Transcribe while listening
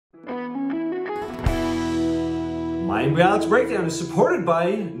Mayim and Bialik's Breakdown is supported by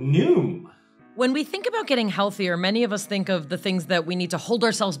Noom. When we think about getting healthier, many of us think of the things that we need to hold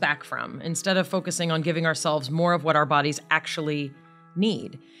ourselves back from instead of focusing on giving ourselves more of what our bodies actually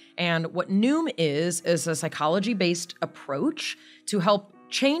need. And what Noom is a psychology-based approach to help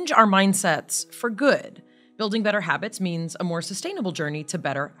change our mindsets for good. Building better habits means a more sustainable journey to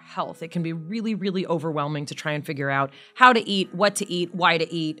better health. It can be really, really overwhelming to try and figure out how to eat, what to eat, why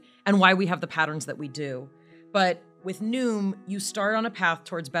to eat, and why we have the patterns that we do. But with Noom, you start on a path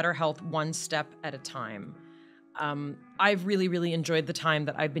towards better health one step at a time. I've really, really enjoyed the time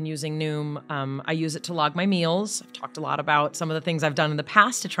that I've been using Noom. I use it to log my meals. I've talked a lot about some of the things I've done in the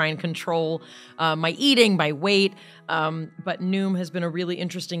past to try and control my eating, my weight. But Noom has been a really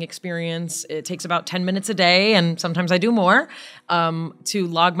interesting experience. It takes about 10 minutes a day, and sometimes I do more, to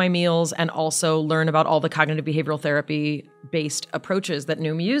log my meals and also learn about all the cognitive behavioral therapy-based approaches that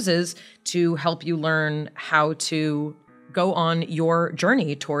Noom uses to help you learn how to go on your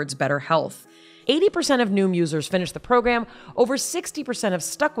journey towards better health. 80% of Noom users finish the program. Over 60% have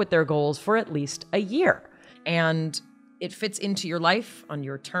stuck with their goals for at least a year. And it fits into your life on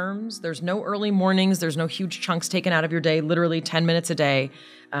your terms. There's no early mornings. There's no huge chunks taken out of your day. Literally 10 minutes a day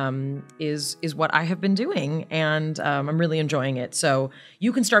is what I have been doing. And I'm really enjoying it. So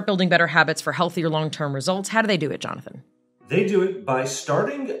you can start building better habits for healthier long-term results. How do they do it, Jonathan? They do it by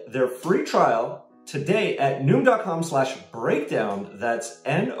starting their free trial today at noom.com/breakdown. That's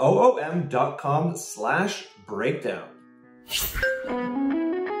NOOM.com/breakdown.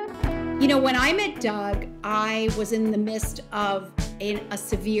 You know, when I met Doug, I was in the midst of a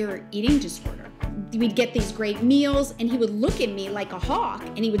severe eating disorder. We'd get these great meals and he would look at me like a hawk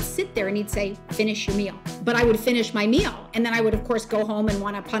and he would sit there and he'd say, finish your meal. But I would finish my meal. And then I would, of course, go home and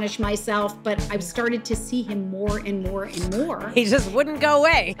want to punish myself. But I've started to see him more and more and more. He just wouldn't go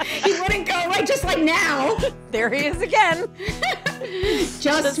away. He wouldn't go away, just like now. There he is again.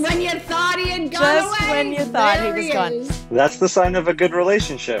 Just when you thought he had gone away. Just when you thought he was gone. That's the sign of a good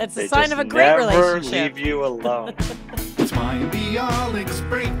relationship. It's the sign of a great relationship. Never leave you alone. It's Mayim and Bialik's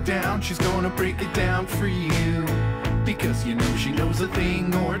Breakdown. She's gonna break it down for you, because you know she knows a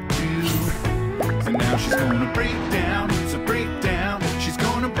thing or two. And now she's gonna break down. It's a breakdown. She's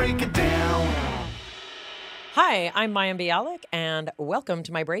gonna break it down. Hi, I'm Mayim and Bialik, and welcome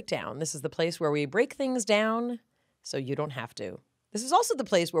to my Breakdown. This is the place where we break things down so you don't have to. This is also the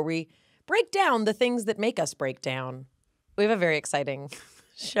place where we break down the things that make us break down. We have a very exciting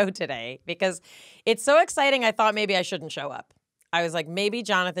show today because it's so exciting I thought maybe I shouldn't show up. I was like, maybe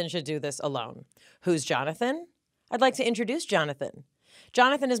Jonathan should do this alone. Who's Jonathan? I'd like to introduce Jonathan.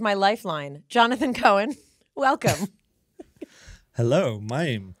 Jonathan is my lifeline. Jonathan Cohen, welcome. Hello,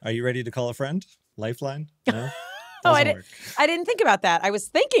 Mayim. Are you ready to call a friend? Lifeline? No? I didn't think about that. I was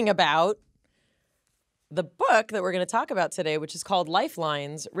thinking about the book that we're going to talk about today, which is called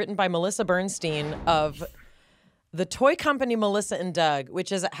Lifelines, written by Melissa Bernstein of the toy company Melissa and Doug,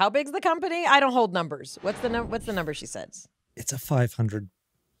 which is, how big's the company? I don't hold numbers. What's the number she says? It's a $500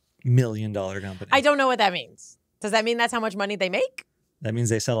 million company. I don't know what that means. Does that mean that's how much money they make? That means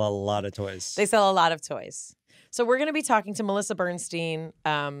they sell a lot of toys. They sell a lot of toys. So we're going to be talking to Melissa Bernstein.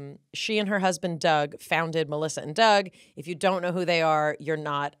 She and her husband, Doug, founded Melissa and Doug. If you don't know who they are, you're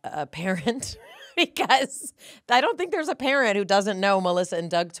not a parent because I don't think there's a parent who doesn't know Melissa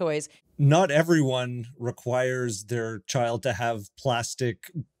and Doug toys. Not everyone requires their child to have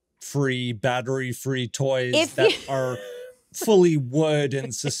plastic-free, battery-free toys that are fully wood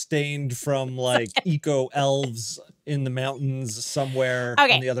and sustained from like eco-elves in the mountains somewhere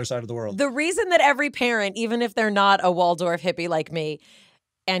on the other side of the world. The reason that every parent, even if they're not a Waldorf hippie like me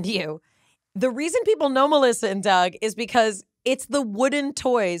and you, the reason people know Melissa and Doug is because it's the wooden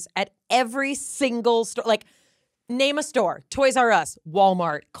toys at every single store. Like, name a store. Toys R Us,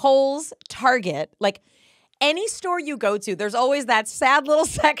 Walmart, Kohl's, Target. Like, any store you go to, there's always that sad little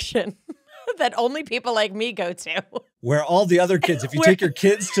section that only people like me go to. Where all the other kids, if you take your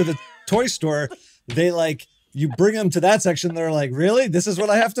kids to the toy store, you bring them to that section, they're like, really? This is what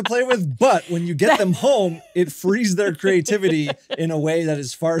I have to play with? But when you get them home, it frees their creativity in a way that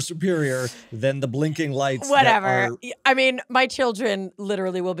is far superior than the blinking lights. Whatever. I mean, my children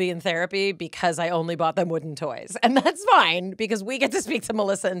literally will be in therapy because I only bought them wooden toys. And that's fine because we get to speak to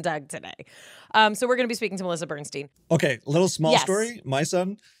Melissa and Doug today. So we're going to be speaking to Melissa Bernstein. Okay, little small story. My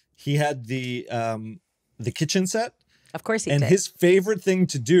son, he had the kitchen set. Of course he did. And his favorite thing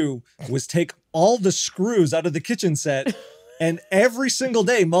to do was take all the screws out of the kitchen set. And every single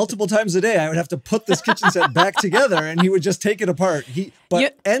day, multiple times a day, I would have to put this kitchen set back together and he would just take it apart.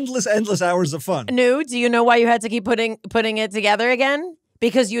 Endless hours of fun. No, do you know why you had to keep putting it together again?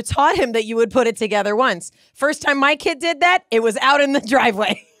 because you taught him that you would put it together once. First time my kid did that, it was out in the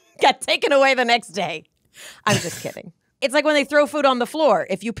driveway. Got taken away the next day. I'm just kidding. It's like when they throw food on the floor.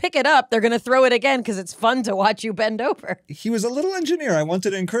 If you pick it up, they're going to throw it again because it's fun to watch you bend over. He was a little engineer. I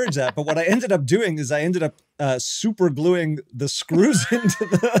wanted to encourage that. But what I ended up doing is I ended up super gluing the screws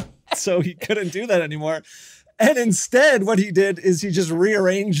so he couldn't do that anymore. And instead, what he did is he just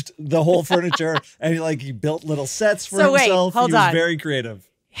rearranged the whole furniture and he built little sets for himself. Hold he was on. very creative.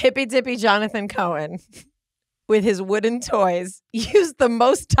 Hippy dippy Jonathan Cohen, with his wooden toys, used the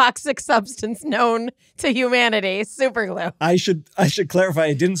most toxic substance known to humanity, super glue. I should clarify,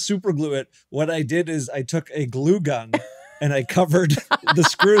 I didn't super glue it. What I did is I took a glue gun and I covered the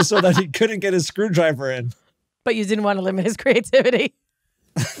screws so that he couldn't get his screwdriver in. But you didn't want to limit his creativity.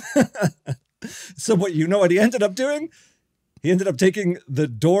 So what he ended up doing? He ended up taking the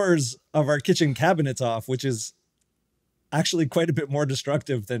doors of our kitchen cabinets off, which is actually quite a bit more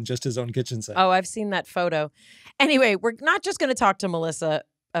destructive than just his own kitchen set. Oh, I've seen that photo. Anyway, we're not just going to talk to Melissa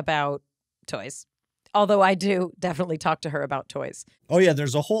about toys, although I do definitely talk to her about toys. Oh, yeah,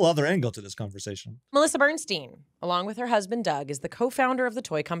 there's a whole other angle to this conversation. Melissa Bernstein, along with her husband Doug, is the co-founder of the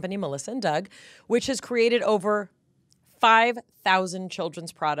toy company Melissa and Doug, which has created over 5,000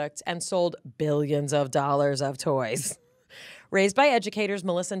 children's products and sold billions of dollars of toys. Raised by educators,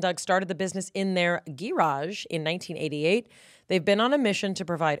 Melissa and Doug started the business in their garage in 1988. They've been on a mission to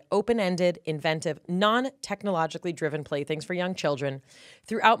provide open-ended, inventive, non-technologically driven playthings for young children.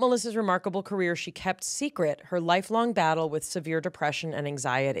 Throughout Melissa's remarkable career, she kept secret her lifelong battle with severe depression and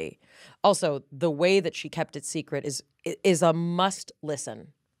anxiety. Also, the way that she kept it secret is a must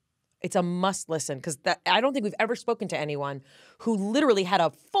listen. It's a must listen because I don't think we've ever spoken to anyone who literally had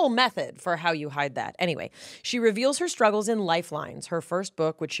a full method for how you hide that. Anyway, she reveals her struggles in Lifelines, her first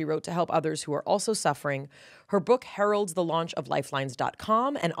book, which she wrote to help others who are also suffering. Her book heralds the launch of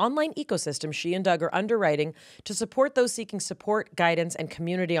Lifelines.com, an online ecosystem she and Doug are underwriting to support those seeking support, guidance, and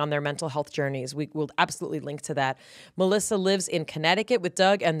community on their mental health journeys. We will absolutely link to that. Melissa lives in Connecticut with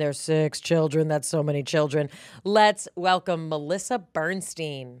Doug and their 6 children. That's so many children. Let's welcome Melissa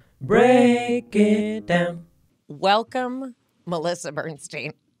Bernstein. Break it down. Welcome, Melissa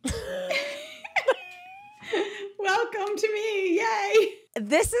Bernstein. Welcome to me. Yay.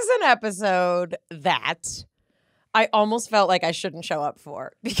 This is an episode that I almost felt like I shouldn't show up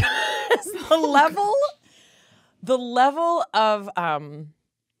for because the level of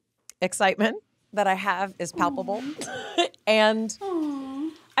excitement that I have is palpable. And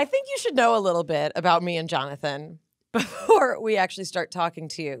I think you should know a little bit about me and Jonathan before we actually start talking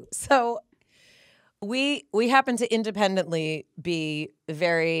to you. So we happen to independently be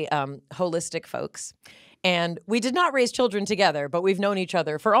very holistic folks. And we did not raise children together, but we've known each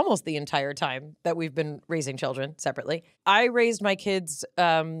other for almost the entire time that we've been raising children separately. I raised my kids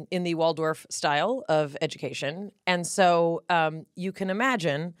in the Waldorf style of education. And so you can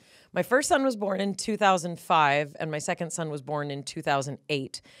imagine, my first son was born in 2005, and my second son was born in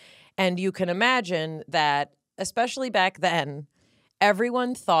 2008. And you can imagine that, especially back then,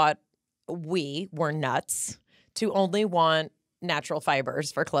 everyone thought we were nuts to only want natural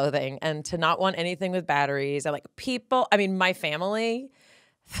fibers for clothing and to not want anything with batteries. And my family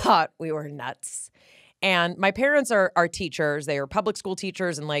thought we were nuts. And my parents are teachers. They are public school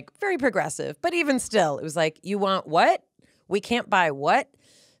teachers and very progressive. But even still, it was like, you want what? We can't buy what?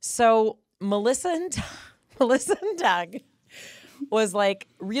 So Melissa and Doug was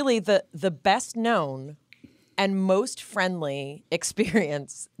really the best known and most friendly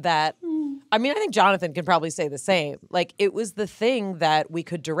experience that, I think Jonathan can probably say the same. It was the thing that we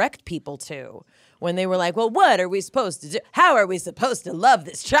could direct people to when they were like, well, what are we supposed to do? How are we supposed to love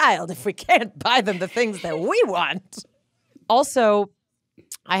this child if we can't buy them the things that we want? Also,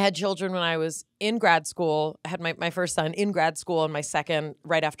 I had children when I was in grad school. I had my first son in grad school and my second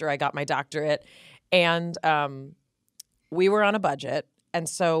right after I got my doctorate. And we were on a budget. And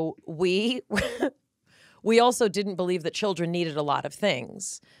so we also didn't believe that children needed a lot of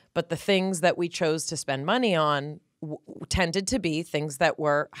things. But the things that we chose to spend money on tended to be things that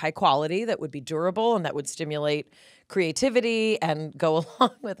were high quality, that would be durable, and that would stimulate creativity and go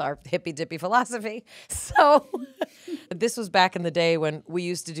along with our hippy-dippy philosophy. So this was back in the day when we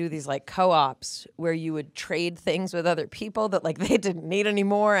used to do these co-ops where you would trade things with other people that they didn't need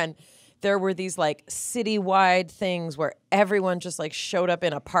anymore. And there were these citywide things where everyone just showed up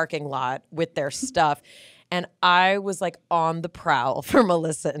in a parking lot with their stuff. And I was on the prowl for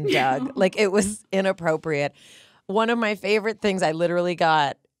Melissa and Doug. It was inappropriate. One of my favorite things I literally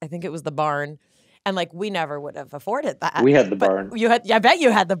got, I think it was the barn. And we never would have afforded that. We had the barn. I bet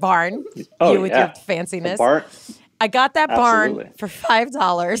you had the barn. Oh, with your fanciness. The barn. I got that Absolutely. barn for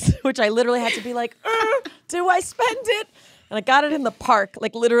 $5, which I literally had to be like, do I spend it? And I got it in the park,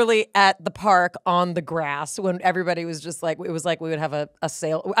 like literally at the park on the grass when everybody was just like, it was like we would have a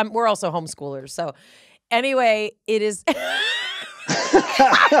sale. We're also homeschoolers. So anyway, it is.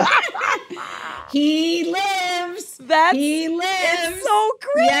 He lives. He lives. It's so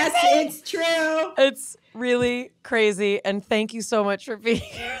crazy. Yes, it's true. It's really crazy. And thank you so much for being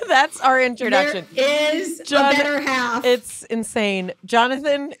here. That's our introduction. There is a better half. It's insane.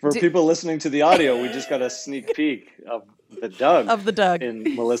 Jonathan. For people listening to the audio, we just got a sneak peek of the Doug.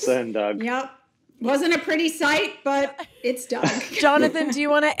 In Melissa and Doug. Yep. Wasn't a pretty sight, but it's Doug. Jonathan, do you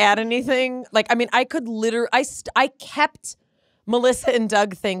want to add anything? Like, I mean, I could literally, I kept Melissa and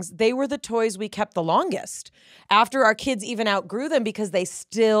Doug things. They were the toys we kept the longest after our kids even outgrew them because they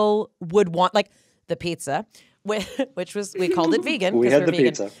still would want, like the pizza, which was, we called it vegan. We had the vegan.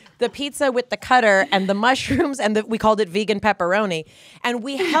 pizza. The pizza with the cutter and the mushrooms, and we called it vegan pepperoni. And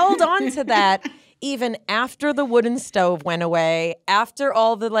we held on to that even after the wooden stove went away, after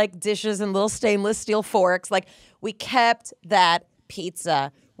all the like dishes and little stainless steel forks. Like, we kept that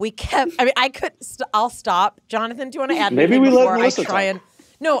pizza. I'll stop. Jonathan, do you want to add Maybe anything we let before Melissa I try talk. and...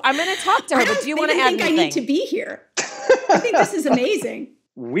 No, I'm going to talk to her, but do you want to add anything? I need to be here. I think this is amazing.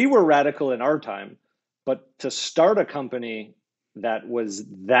 We were radical in our time, but to start a company that was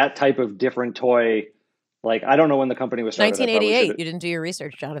that type of different toy, like, I don't know when the company was started. 1988. You didn't do your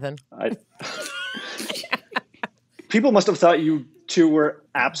research, Jonathan. People must have thought you two were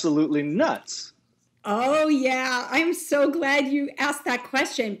absolutely nuts. Oh, yeah. I'm so glad you asked that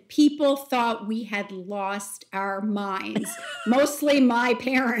question. People thought we had lost our minds, mostly my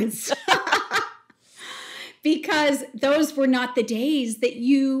parents, because those were not the days that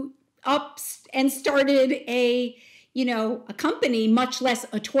you up and started a company, much less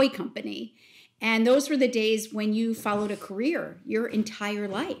a toy company. And those were the days when you followed a career your entire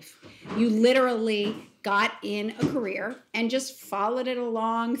life. You literally got in a career and just followed it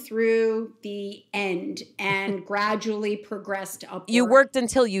along through the end and gradually progressed upward. You worked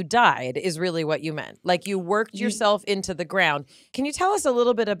until you died is really what you meant. Like, you worked yourself into the ground. Can you tell us a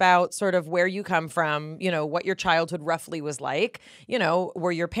little bit about sort of where you come from, what your childhood roughly was like?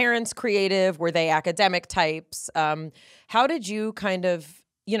 Were your parents creative? Were they academic types? How did you kind of,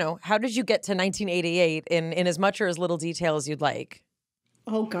 how did you get to 1988 in as much or as little detail as you'd like?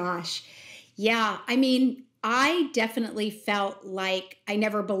 Oh, gosh. Yeah, I mean, I definitely felt like I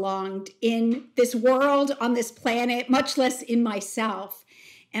never belonged in this world, on this planet, much less in myself.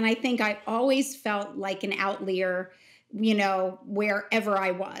 And I think I always felt like an outlier, wherever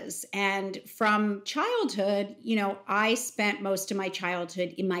I was. And from childhood, I spent most of my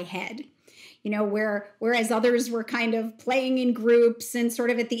childhood in my head. Whereas others were kind of playing in groups and sort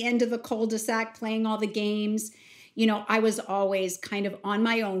of at the end of the cul-de-sac playing all the games. I was always kind of on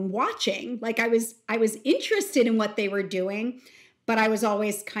my own watching. Like, I was interested in what they were doing, but I was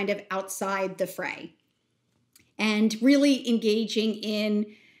always kind of outside the fray and really engaging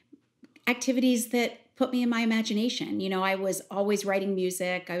in activities that put me in my imagination. I was always writing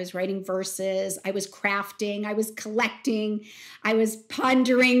music. I was writing verses. I was crafting. I was collecting. I was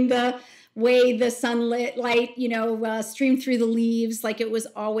pondering the way the sunlit light, streamed through the leaves. Like, it was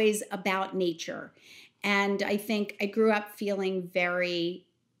always about nature. And I think I grew up feeling very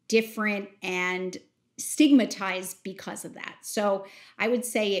different and stigmatized because of that. So I would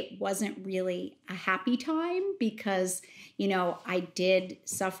say it wasn't really a happy time because, I did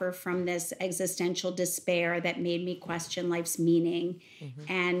suffer from this existential despair that made me question life's meaning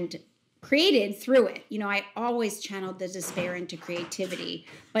and created through it. I always channeled the despair into creativity,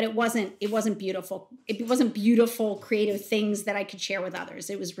 but it wasn't beautiful. It wasn't beautiful creative things that I could share with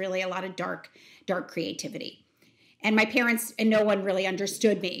others. It was really a lot of dark creativity. And my parents and no one really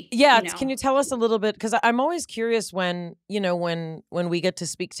understood me. Yeah. Can you tell us a little bit? Because I'm always curious when we get to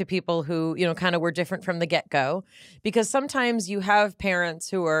speak to people who, kind of were different from the get-go, because sometimes you have parents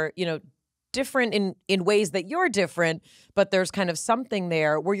who are, different in ways that you're different, but there's kind of something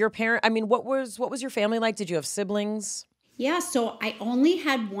there. Were your parents, what was your family like? Did you have siblings? Yeah. So I only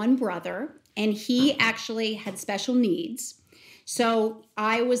had one brother, and he actually had special needs. So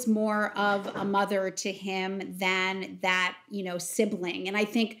I was more of a mother to him than that, sibling. And I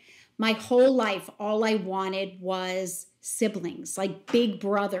think my whole life, all I wanted was siblings, like big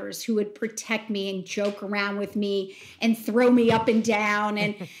brothers who would protect me and joke around with me and throw me up and down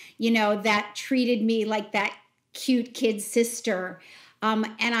and, that treated me like that cute kid sister. And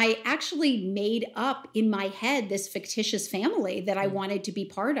I actually made up in my head this fictitious family that I wanted to be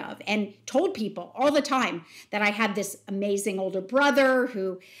part of, and told people all the time that I had this amazing older brother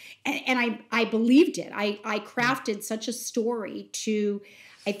who, and I believed it. I crafted such a story to,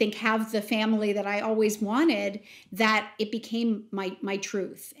 I think, have the family that I always wanted, that it became my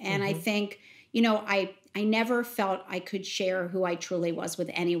truth. And I think, I never felt I could share who I truly was with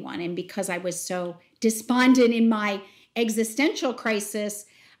anyone. And because I was so despondent in my existential crisis,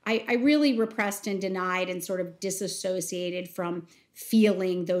 I really repressed and denied and sort of disassociated from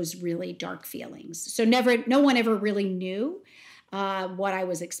feeling those really dark feelings. So no one ever really knew what I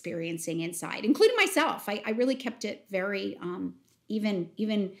was experiencing inside, including myself. I really kept it very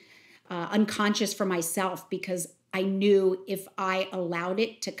even unconscious for myself, because I knew if I allowed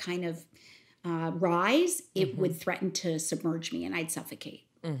it to kind of rise, it would threaten to submerge me and I'd suffocate.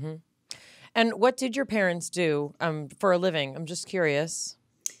 Mm-hmm. And what did your parents do for a living? I'm just curious.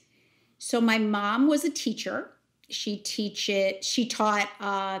 So my mom was a teacher. She taught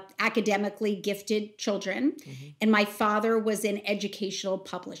academically gifted children. And my father was in educational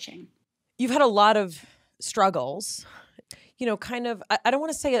publishing. You've had a lot of struggles, kind of, I don't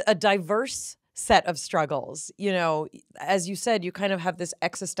want to say a diverse set of struggles. As you said, you kind of have this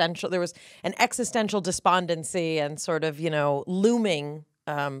there was an existential despondency and sort of, looming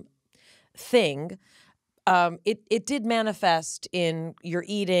thing. It did manifest in your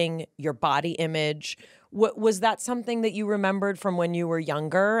eating, your body image. Was that something that you remembered from when you were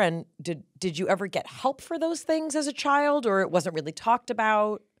younger? And did you ever get help for those things as a child, or it wasn't really talked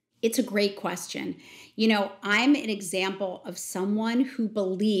about? It's a great question. I'm an example of someone who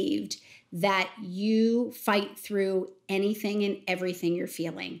believed that you fight through anything and everything you're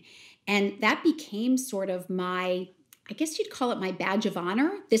feeling. And that became sort of I guess you'd call it my badge of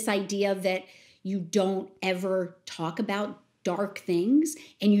honor, this idea that you don't ever talk about dark things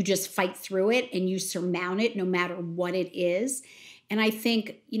and you just fight through it and you surmount it no matter what it is. And I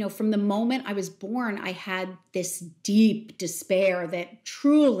think, from the moment I was born, I had this deep despair that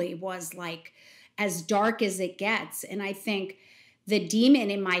truly was like as dark as it gets. And I think the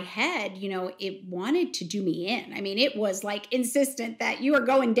demon in my head, it wanted to do me in. I mean, it was like insistent that you are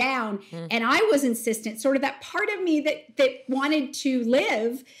going down. And I was insistent, sort of that part of me that wanted to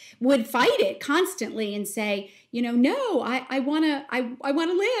live would fight it constantly and say, no, I want to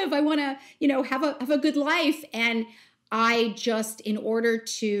live. I want to, have a good life. And I just, in order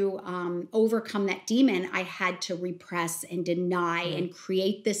to overcome that demon, I had to repress and deny and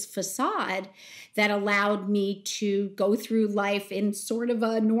create this facade that allowed me to go through life in sort of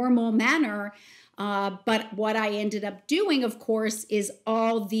a normal manner. But what I ended up doing, of course, is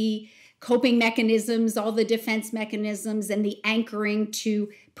all the coping mechanisms, all the defense mechanisms, and the anchoring to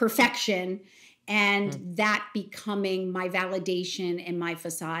perfection, and that becoming my validation and my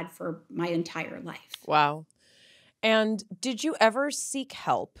facade for my entire life. Wow. And did you ever seek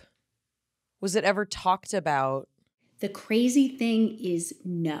help? Was it ever talked about? The crazy thing is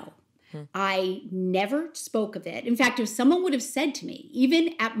no. I never spoke of it. In fact, if someone would have said to me,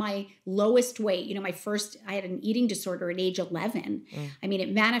 even at my lowest weight, I had an eating disorder at age 11. I mean,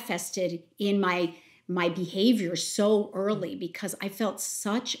 it manifested in my behavior so early because I felt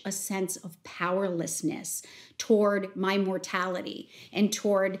such a sense of powerlessness toward my mortality and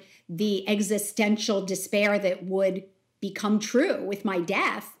toward the existential despair that would become true with my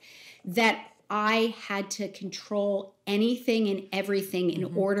death, that I had to control anything and everything in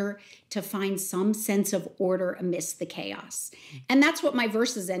order to find some sense of order amidst the chaos. And that's what my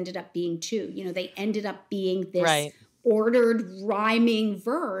verses ended up being too. They ended up being this ordered, rhyming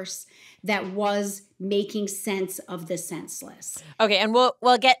verse that was making sense of the senseless. Okay, and we'll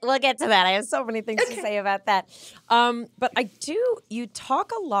get to that. I have so many things to say about that. But you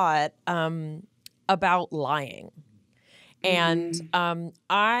talk a lot about lying. And I'm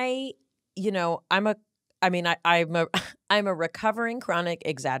a recovering chronic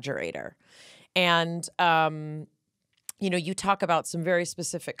exaggerator. And you talk about some very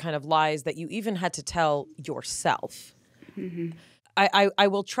specific kind of lies that you even had to tell yourself. I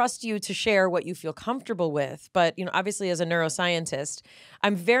will trust you to share what you feel comfortable with. But, obviously as a neuroscientist,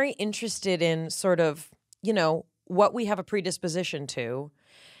 I'm very interested in sort of, what we have a predisposition to,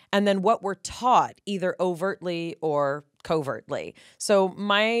 and then what we're taught either overtly or covertly. So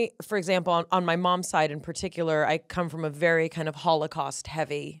for example, on my mom's side in particular, I come from a very kind of Holocaust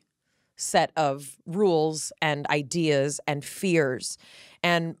heavy set of rules and ideas and fears.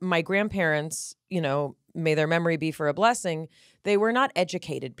 And my grandparents, may their memory be for a blessing, they were not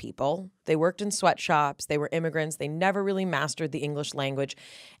educated people. They worked in sweatshops. They were immigrants. They never really mastered the English language.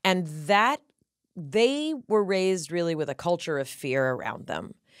 And that they were raised really with a culture of fear around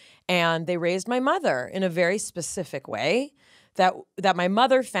them. And they raised my mother in a very specific way that my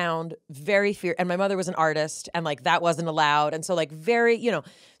mother found very fear. And my mother was an artist, and like that wasn't allowed. And so like very,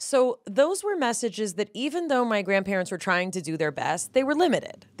 so those were messages that even though my grandparents were trying to do their best, they were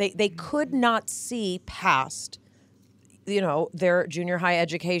limited. They could not see past, their junior high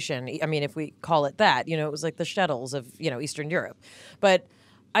education. I mean, if we call it that, it was like the shtetls of, Eastern Europe. But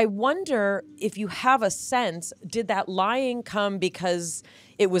I wonder if you have a sense, did that lying come because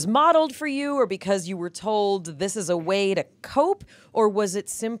it was modeled for you, or because you were told this is a way to cope, or was it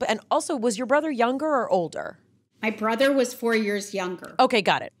simple? And also, was your brother younger or older? My brother was 4 years younger. Okay,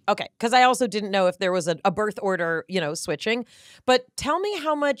 got it. Okay, because I also didn't know if there was a birth order, switching. But tell me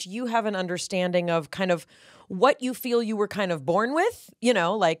how much you have an understanding of kind of what you feel you were kind of born with,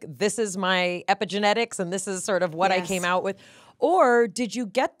 like this is my epigenetics and this is sort of what I came out with. Or did you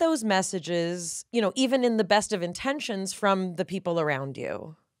get those messages, even in the best of intentions from the people around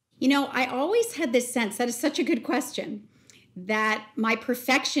you? I always had this sense, that is such a good question, that my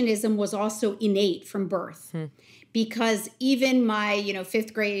perfectionism was also innate from birth. Because even my,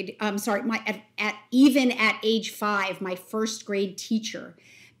 fifth grade, even at age 5, my first grade teacher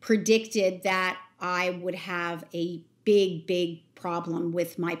predicted that I would have a big problem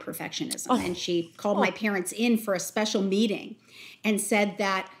with my perfectionism. And she called my parents in for a special meeting and said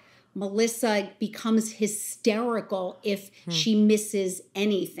that Melissa becomes hysterical if she misses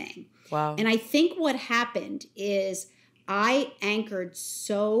anything. Wow. And I think what happened is I anchored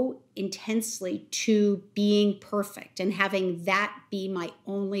so intensely to being perfect and having that be my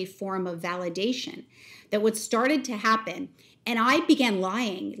only form of validation that what started to happen, and I began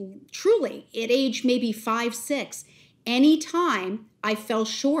lying truly at age maybe 5, 6, anytime I fell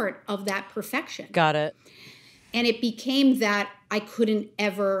short of that perfection. Got it. And it became that I couldn't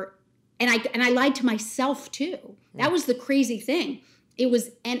ever, and I lied to myself too. That was the crazy thing. It was,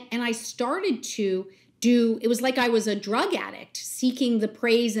 and I started to it was like I was a drug addict seeking the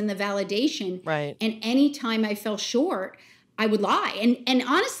praise and the validation. Right. And anytime I fell short, I would lie and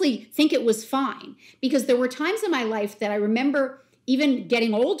honestly think it was fine, because there were times in my life that I remember even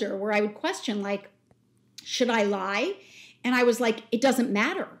getting older where I would question, like, should I lie? And I was like, it doesn't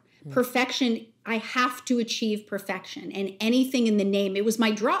matter. Perfection, I have to achieve perfection. And anything in the name, it was my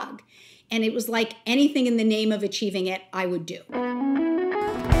drug. And it was like anything in the name of achieving it, I would do.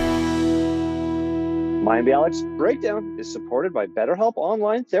 Mayim and Bialik's Breakdown is supported by BetterHelp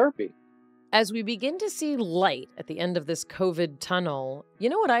Online Therapy. As we begin to see light at the end of this COVID tunnel, you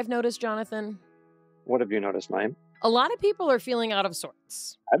know what I've noticed, Jonathan? What have you noticed, Mayim? A lot of people are feeling out of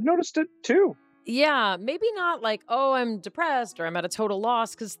sorts. I've noticed it too. Yeah, maybe not like, oh, I'm depressed or I'm at a total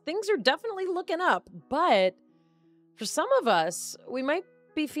loss, because things are definitely looking up. But for some of us, we might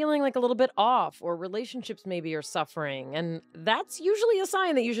be feeling like a little bit off, or relationships maybe are suffering. And that's usually a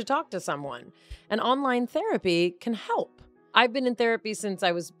sign that you should talk to someone. And online therapy can help. I've been in therapy since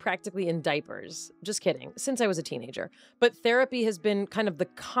I was practically in diapers. Just kidding. Since I was a teenager. But therapy has been kind of the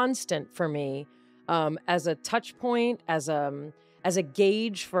constant for me, as a touch point, as a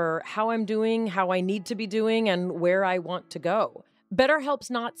gauge for how I'm doing, how I need to be doing, and where I want to go. BetterHelp's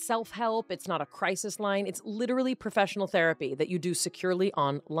not self-help. It's not a crisis line. It's literally professional therapy that you do securely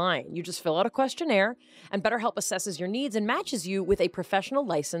online. You just fill out a questionnaire, and BetterHelp assesses your needs and matches you with a professional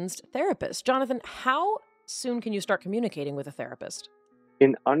licensed therapist. Jonathan, how soon can you start communicating with a therapist?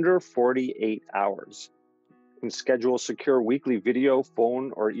 In under 48 hours. You can schedule secure weekly video,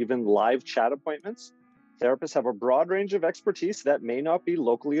 phone, or even live chat appointments. Therapists have a broad range of expertise that may not be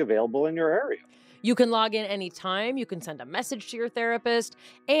locally available in your area. You can log in anytime. You can send a message to your therapist.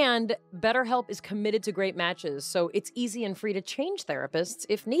 And BetterHelp is committed to great matches, so it's easy and free to change therapists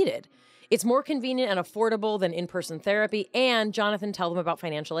if needed. It's more convenient and affordable than in-person therapy. And Jonathan, tell them about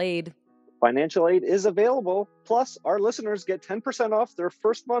financial aid. Financial aid is available. Plus, our listeners get 10% off their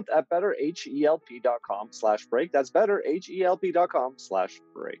first month at betterhelp.com/break. That's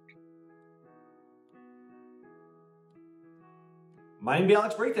betterhelp.com/break. Mayim and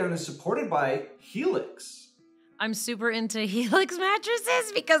Bialik's Breakdown is supported by Helix. I'm super into Helix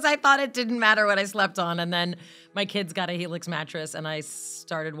mattresses because I thought it didn't matter what I slept on. And then my kids got a Helix mattress and I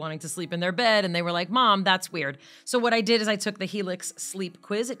started wanting to sleep in their bed. And they were like, Mom, that's weird. So what I did is I took the Helix sleep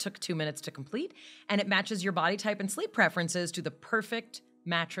quiz. It took 2 minutes to complete. And it matches your body type and sleep preferences to the perfect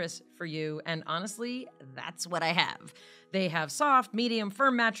mattress for you. And honestly, that's what I have. They have soft, medium,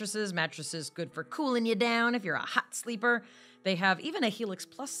 firm mattresses. Mattresses good for cooling you down if you're a hot sleeper. They have even a Helix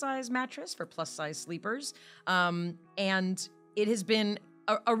plus size mattress for plus size sleepers. And it has been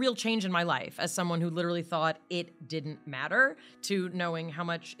a real change in my life as someone who literally thought it didn't matter to knowing how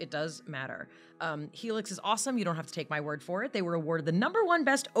much it does matter. Helix is awesome. You don't have to take my word for it. They were awarded the #1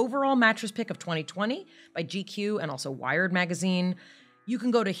 best overall mattress pick of 2020 by GQ and also Wired magazine. You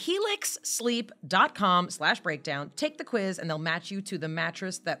can go to helixsleep.com/breakdown, take the quiz, and they'll match you to the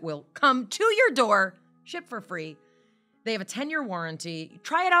mattress that will come to your door, ship for free. They have a 10-year warranty.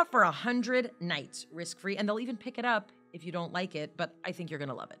 Try it out for 100 nights, risk-free, and they'll even pick it up if you don't like it, but I think you're going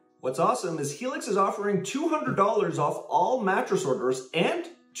to love it. What's awesome is Helix is offering $200 off all mattress orders and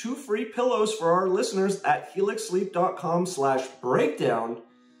 2 free pillows for our listeners at helixsleep.com/breakdown.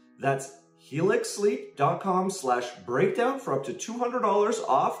 That's helixsleep.com/breakdown for up to $200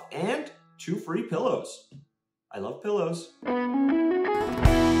 off and 2 free pillows. I love pillows.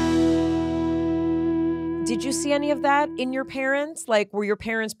 Did you see any of that in your parents? Like, were your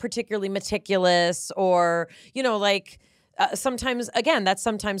parents particularly meticulous, or, you know, like sometimes, again, that's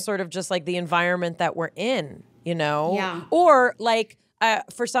sometimes sort of just like the environment that we're in, you know? Yeah. Or like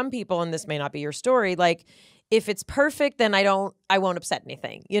for some people, and this may not be your story, like if it's perfect, then I won't upset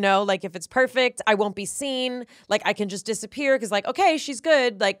anything, you know? Like if it's perfect, I won't be seen. Like I can just disappear because like, okay, she's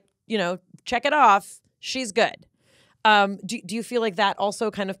good. Like, you know, check it off. She's good. Do you feel like that also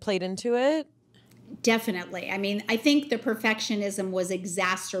kind of played into it? Definitely. I mean, I think the perfectionism was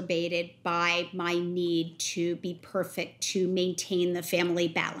exacerbated by my need to be perfect to maintain the family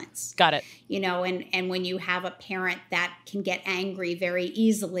balance. Got it. You know, and when you have a parent that can get angry very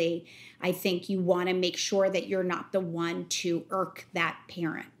easily, I think you want to make sure that you're not the one to irk that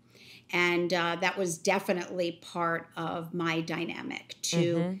parent. And that was definitely part of my dynamic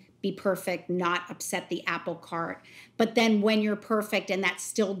to be perfect, not upset the apple cart. But then when you're perfect and that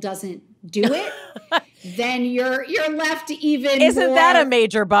still doesn't do it, then you're left even Isn't more, that a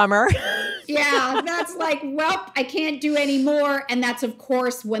major bummer? Yeah, that's like, well, I can't do any more. And that's, of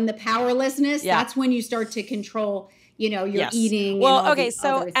course, when the powerlessness, that's when you start to control, you know, your eating. Well, and all okay, these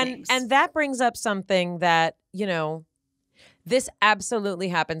so, other things. and that brings up something that, you know, this absolutely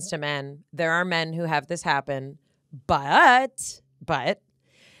happens to men. There are men who have this happen, but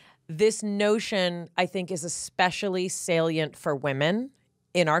this notion, I think, is especially salient for women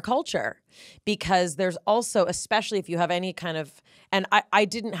in our culture, because there's also, especially if you have any kind of, and I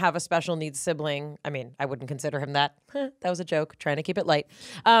didn't have a special needs sibling. I mean, I wouldn't consider him that. That was a joke, trying to keep it light.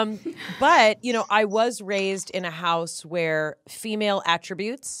 But, you know, I was raised in a house where female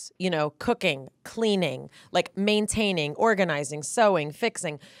attributes, you know, cooking, cleaning, like maintaining, organizing, sewing,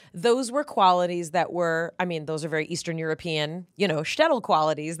 fixing, those were qualities that were, I mean, those are very Eastern European, you know, shtetl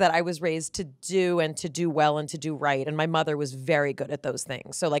qualities that I was raised to do and to do well and to do right. And my mother was very good at those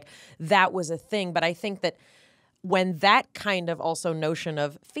things. So like that was a thing. But I think that when that kind of also notion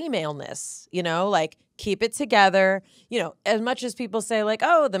of femaleness, you know, like keep it together, you know, as much as people say like,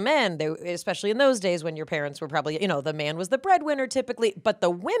 oh, the men, they, especially in those days when your parents were probably, you know, the man was the breadwinner typically, but the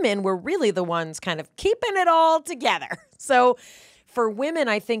women were really the ones kind of keeping it all together. So for women,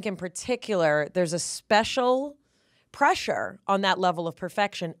 I think in particular, there's a special pressure on that level of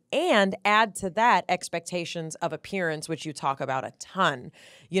perfection, and add to that expectations of appearance, which you talk about a ton.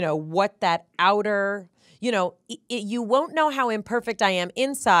 You know, what that outer, you know, you won't know how imperfect I am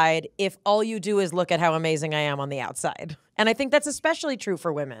inside if all you do is look at how amazing I am on the outside. And I think that's especially true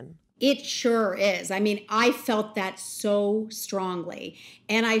for women. It sure is. I mean, I felt that so strongly.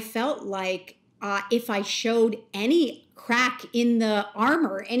 And I felt like if I showed any crack in the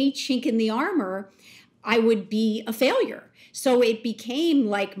armor, any chink in the armor, I would be a failure. So it became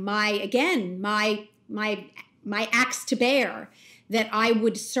like my axe to bear that I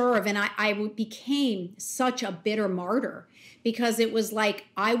would serve. And I became such a bitter martyr, because it was like,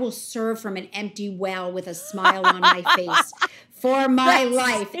 I will serve from an empty well with a smile on my face for my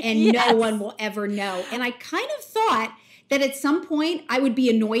life, and no one will ever know. And I kind of thought that at some point I would be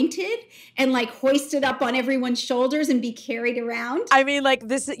anointed and like hoisted up on everyone's shoulders and be carried around. I mean, like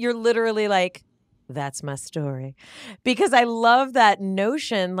this, you're literally like, that's my story. Because I love that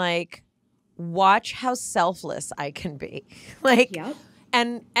notion, like, watch how selfless I can be. Like,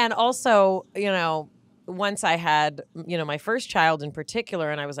 and also, you know, once I had, you know, my first child in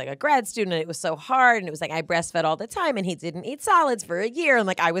particular, and I was like a grad student, and it was so hard, and it was like I breastfed all the time, and he didn't eat solids for a year, and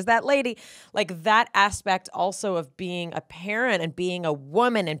like I was that lady. Like that aspect also of being a parent and being a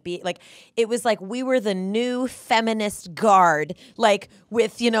woman and be like, it was like we were the new feminist guard, like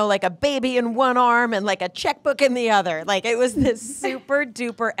with, you know, like a baby in one arm and like a checkbook in the other. Like it was this super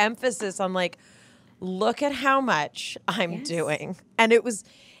duper emphasis on like, look at how much I'm doing. And it was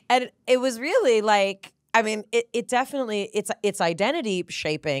really like, I mean, it definitely, it's identity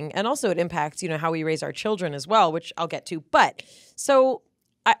shaping, and also it impacts, you know, how we raise our children as well, which I'll get to. But so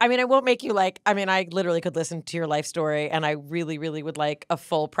I mean, I won't make you I literally could listen to your life story, and I really, really would like a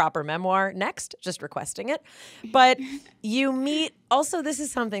full, proper memoir next, just requesting it. But you meet, also, this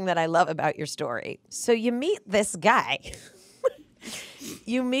is something that I love about your story. So you meet this guy.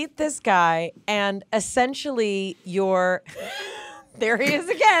 And essentially there he is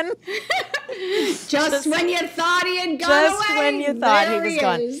again. Just when you thought he had gone just away. When you thought there he was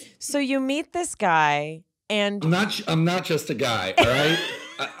gone. So you meet this guy, and I'm not just a guy, all right?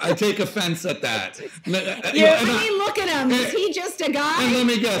 I take offense at that. Look at him. Is he just a guy? And let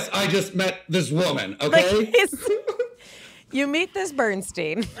me guess, I just met this woman, okay? You meet this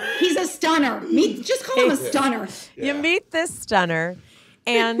Bernstein. He's a stunner. Just call him a stunner. Yeah. You meet this stunner,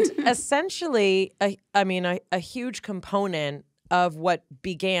 and essentially, a huge component of what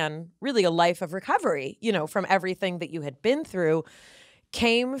began really a life of recovery, from everything that you had been through,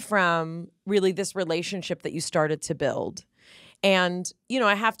 came from really this relationship that you started to build. And,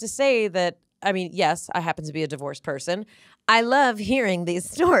 I have to say that, yes, I happen to be a divorced person. I love hearing these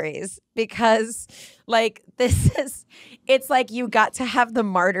stories because, it's like you got to have the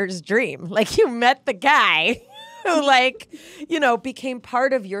martyr's dream. Like, you met the guy who, became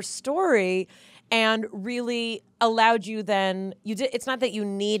part of your story and really allowed you then, it's not that you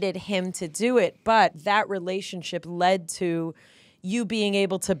needed him to do it, but that relationship led to you being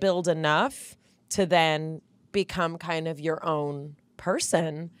able to build enough to then become kind of your own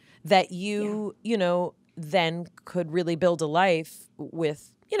person that you then could really build a life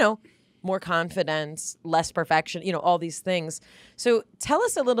with, more confidence, less perfection, all these things. So tell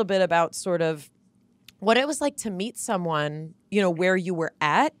us a little bit about sort of what it was like to meet someone, where you were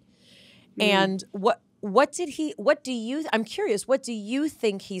at, and I'm curious, what do you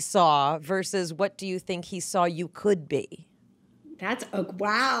think he saw versus what do you think he saw you could be?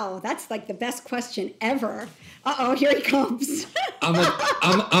 Wow. That's like the best question ever. Uh-oh, here he comes.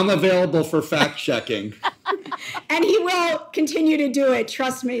 I'm available for fact checking. And he will continue to do it,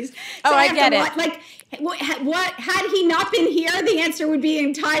 trust me. So I get it. What had he not been here, the answer would be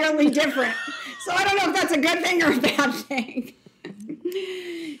entirely different. So I don't know if that's a good thing or a bad thing.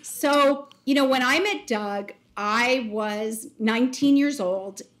 So, when I met Doug, I was 19 years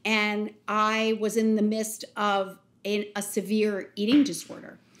old, and I was in the midst of a severe eating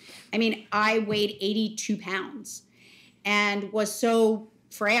disorder. I weighed 82 pounds and was so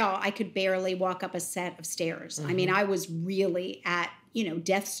frail, I could barely walk up a set of stairs. Mm-hmm. I was really at,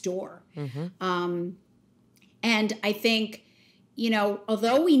 death's door. Mm-hmm. And I think,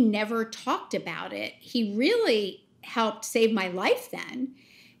 although we never talked about it, he really helped save my life then,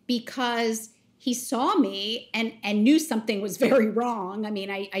 because he saw me and knew something was very wrong.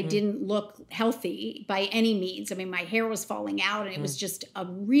 I didn't look healthy by any means. My hair was falling out, and it was just a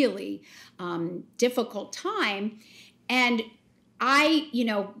really difficult time. And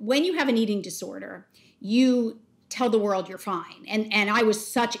when you have an eating disorder, you tell the world you're fine. And I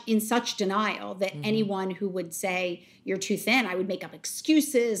was in such denial that anyone who would say you're too thin, I would make up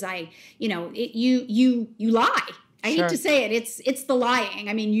excuses. You lie. I hate to say it. It's the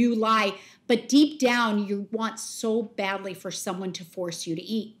lying. You lie. But deep down, you want so badly for someone to force you to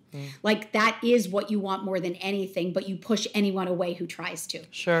eat. That is what you want more than anything, but you push anyone away who tries to.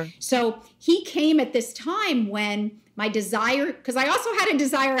 Sure. So he came at this time when my desire, because I also had a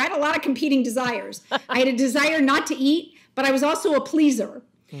desire, I had a lot of competing desires. I had a desire not to eat, but I was also a pleaser.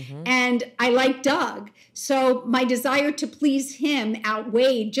 Mm-hmm. And I liked Doug. So my desire to please him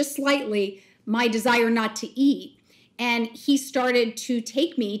outweighed just slightly my desire not to eat. And he started to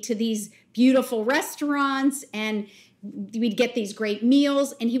take me to these beautiful restaurants, and we'd get these great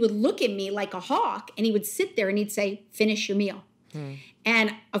meals, and he would look at me like a hawk, and he would sit there and he'd say, finish your meal.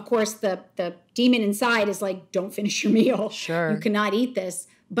 And of course the demon inside is like, don't finish your meal. Sure. You cannot eat this.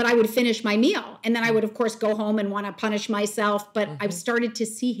 But I would finish my meal, and then I would of course go home and want to punish myself. But I've started to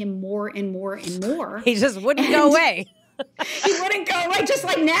see him more and more and more. He just wouldn't go away. He wouldn't go away, just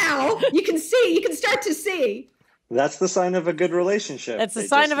like now. You can start to see. That's the sign of a good relationship. It's a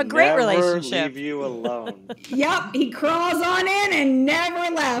sign of a great relationship. Never leave you alone. Yep, he crawls on in and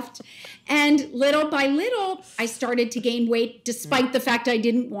never left. And little by little, I started to gain weight despite the fact I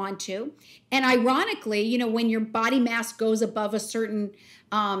didn't want to. And ironically, when your body mass goes above a certain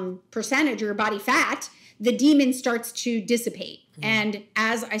percentage, or your body fat, the demon starts to dissipate. And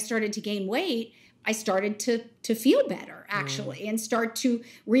as I started to gain weight, I started to feel better, actually, and start to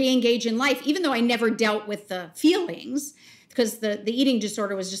re-engage in life, even though I never dealt with the feelings, because the eating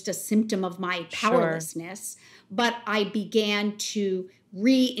disorder was just a symptom of my powerlessness. Sure. But I began to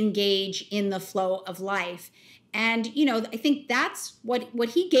re-engage in the flow of life. And, I think that's what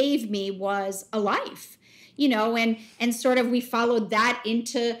he gave me was a life. and sort of we followed that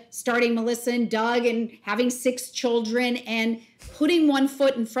into starting Melissa and Doug and having 6 children and putting one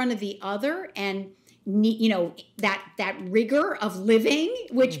foot in front of the other, and that rigor of living,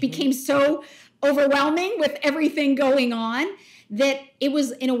 which became so overwhelming with everything going on, that it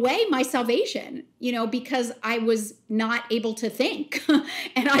was in a way my salvation, because I was not able to think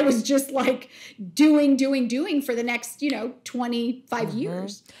and I was just like doing for the next, 25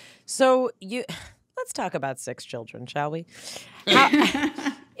 years. So let's talk about 6 children, shall we?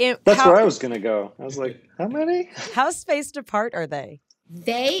 That's where I was going to go. I was like, how many? How spaced apart are they?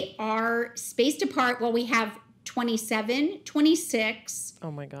 They are spaced apart. Well, we have 27, 26.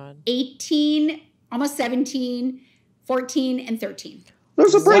 Oh my God. 18, almost 17, 14, and 13.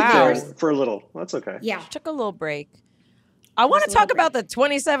 There's a break there for a little. That's okay. Yeah. Took a little break. I want to talk about the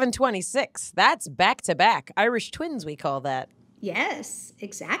 27, 26. That's back to back. Irish twins, we call that. Yes,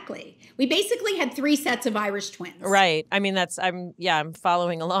 exactly. We basically had 3 sets of Irish twins. Right. I mean, I'm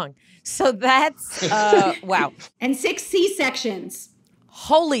following along. So that's, wow. And 6 C-sections.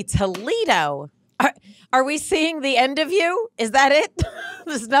 Holy Toledo. Are we seeing the end of you? Is that it?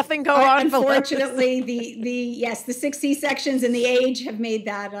 There's nothing going on. Unfortunately, the 6 C-sections and the age have made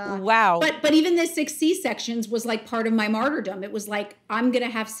that. Wow. But even the 6 C-sections was like part of my martyrdom. It was like, I'm going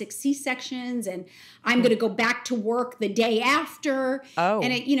to have 6 C-sections and I'm going to go back to work the day after. Oh.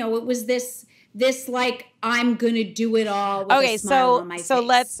 And it was this like, I'm going to do it all with a smile on my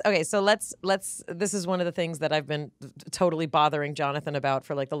face. Let's this is one of the things that I've been totally bothering Jonathan about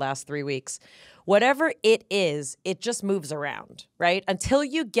for like the last 3 weeks. Whatever it is, it just moves around, right? Until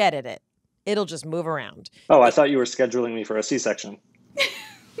you get at it'll just move around. Oh, I thought you were scheduling me for a C-section.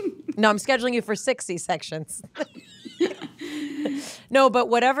 No, I'm scheduling you for 6 C-sections. No, but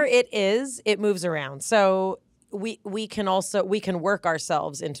whatever it is, it moves around. So we can work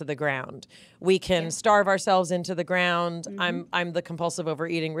ourselves into the ground. We can starve ourselves into the ground. I'm the compulsive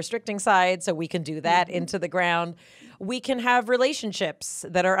overeating restricting side, so we can do that into the ground. We can have relationships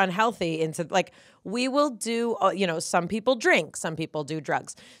that are unhealthy into we will do, some people drink, some people do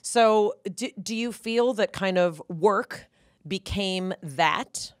drugs. So do you feel that kind of work became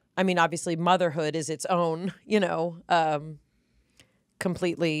that? I mean, obviously motherhood is its own,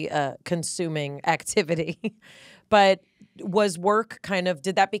 completely consuming activity. But was work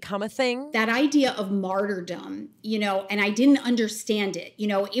did that become a thing? That idea of martyrdom, and I didn't understand it.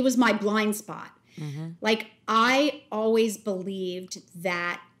 It was my blind spot. Like, I always believed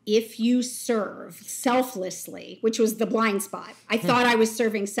that if you serve selflessly, which was the blind spot, I thought I was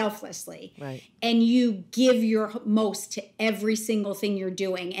serving selflessly, right, and you give your most to every single thing you're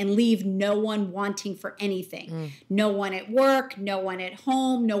doing and leave no one wanting for anything, no one at work, no one at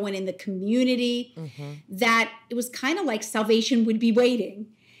home, no one in the community, that it was kind of like salvation would be waiting,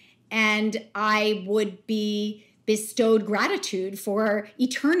 and I would be bestowed gratitude for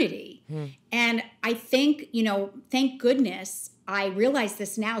eternity. And I think, thank goodness I realize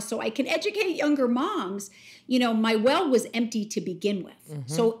this now so I can educate younger moms. My well was empty to begin with.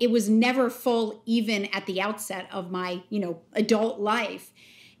 So it was never full even at the outset of my, adult life.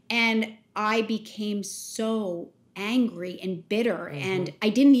 And I became so angry and bitter and I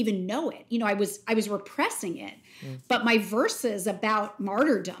didn't even know it. I was repressing it. But my verses about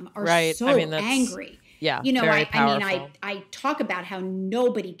martyrdom are so angry. Yeah, I talk about how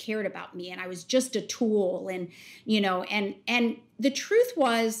nobody cared about me and I was just a tool, and and the truth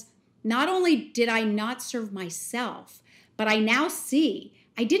was, not only did I not serve myself, but I now see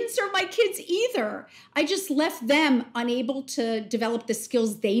I didn't serve my kids either. I just left them unable to develop the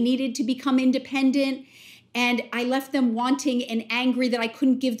skills they needed to become independent. And I left them wanting and angry that I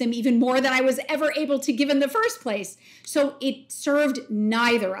couldn't give them even more than I was ever able to give in the first place. So it served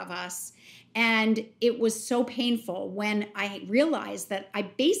neither of us. And it was so painful when I realized that I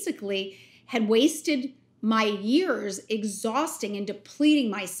basically had wasted my years exhausting and depleting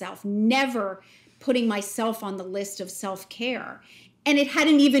myself, never putting myself on the list of self-care. And it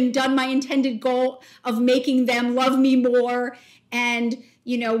hadn't even done my intended goal of making them love me more and,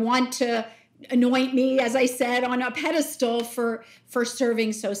 want to anoint me, as I said, on a pedestal for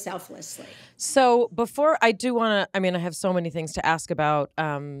serving so selflessly. So before I do want to, I have so many things to ask about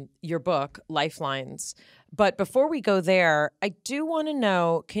your book, Lifelines. But before we go there, I do want to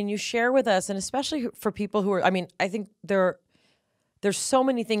know, can you share with us, and especially for people who are, I think there's so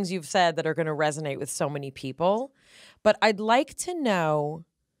many things you've said that are going to resonate with so many people. But I'd like to know,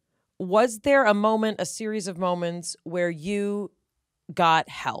 was there a series of moments where you got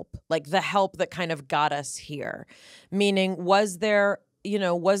help, like the help that kind of got us here? Meaning, was there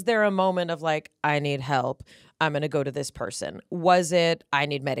was there a moment of like, I need help, I'm going to go to this person? Was it, I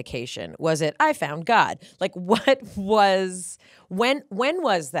need medication? Was it, I found God? Like, when was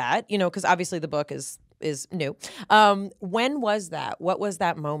that? Because obviously the book is new. When was that? What was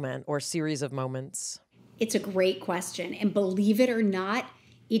that moment or series of moments? It's a great question. And believe it or not,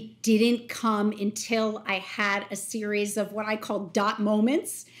 it didn't come until I had a series of what I call dot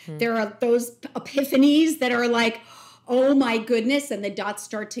moments. There are those epiphanies that are like, oh my goodness, and the dots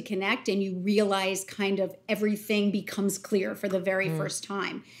start to connect and you realize kind of everything becomes clear for the very first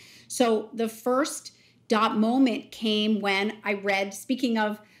time. So the first dot moment came when I read, speaking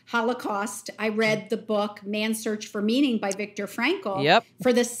of Holocaust, I read the book Man's Search for Meaning by Viktor Frankl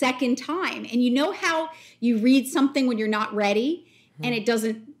for the second time. And you know how you read something when you're not ready and it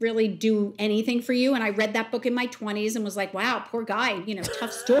doesn't really do anything for you? And I read that book in my 20s and was like, wow, poor guy,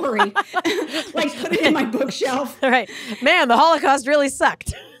 tough story. Like, put it in my bookshelf. Right. Man, the Holocaust really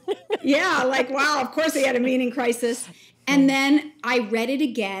sucked. Yeah, like, wow, of course he had a meaning crisis. And then I read it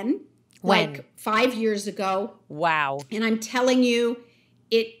again, like 5 years ago. Wow. And I'm telling you,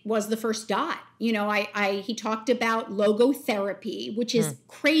 it was the first dot. He talked about logotherapy, which is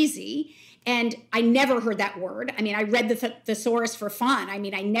crazy. And I never heard that word. I mean, I read the thesaurus for fun. I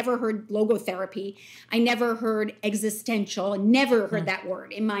mean, I never heard logotherapy. I never heard existential. Never heard that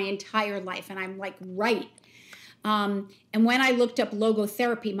word in my entire life. And I'm like, right. And when I looked up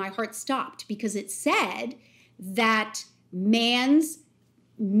logotherapy, my heart stopped because it said that man's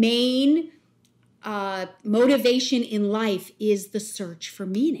main motivation in life is the search for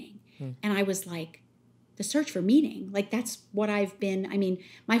meaning. And I was like, the search for meaning, like that's what I've been,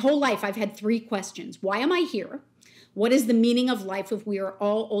 my whole life I've had three questions. Why am I here? What is the meaning of life if we are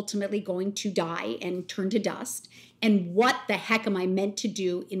all ultimately going to die and turn to dust? And what the heck am I meant to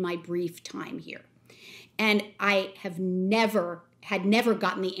do in my brief time here? And I have never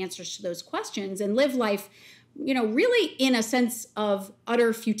gotten the answers to those questions and live life really in a sense of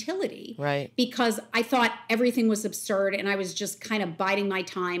utter futility. Right. Because I thought everything was absurd and I was just kind of biding my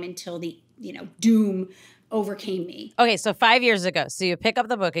time until the, doom overcame me. Okay, so 5 years ago. So you pick up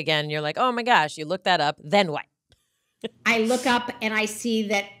the book again, you're like, oh my gosh, you look that up. Then what? I look up and I see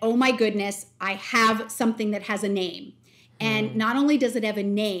that, oh my goodness, I have something that has a name. And not only does it have a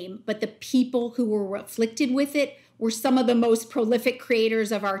name, but the people who were afflicted with it were some of the most prolific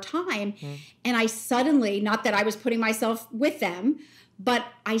creators of our time. And I suddenly, not that I was putting myself with them, but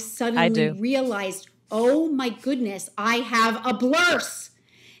I suddenly realized, oh my goodness, I have a blurse.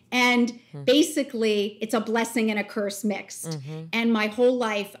 And basically, it's a blessing and a curse mixed. And my whole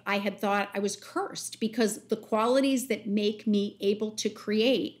life, I had thought I was cursed because the qualities that make me able to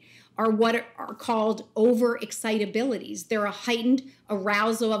create are what are called overexcitabilities. They're a heightened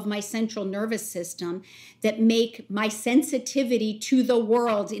arousal of my central nervous system that make my sensitivity to the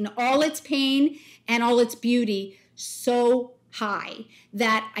world in all its pain and all its beauty so high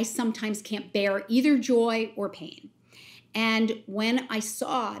that I sometimes can't bear either joy or pain. And when I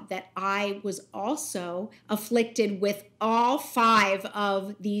saw that I was also afflicted with all 5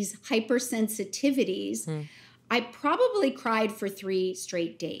 of these hypersensitivities, I probably cried for 3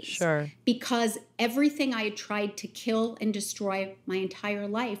 straight days. Sure. Because everything I had tried to kill and destroy my entire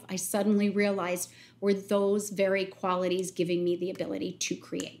life, I suddenly realized were those very qualities giving me the ability to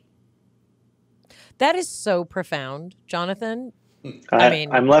create. That is so profound, Jonathan.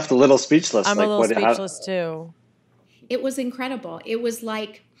 I'm left a little speechless. I'm a little speechless too. It was incredible. It was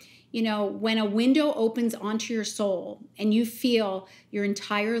like, when a window opens onto your soul and you feel your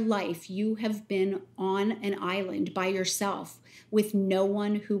entire life you have been on an island by yourself with no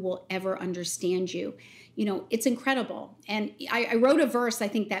one who will ever understand you. It's incredible. And I wrote a verse, I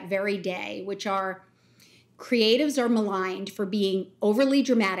think, that very day, which are, creatives are maligned for being overly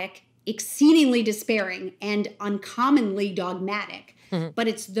dramatic, exceedingly despairing, and uncommonly dogmatic. But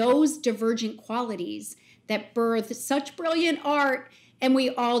it's those divergent qualities that birth such brilliant art, and we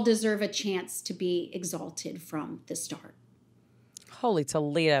all deserve a chance to be exalted from the start. Holy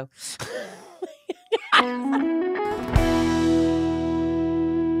Toledo. Mayim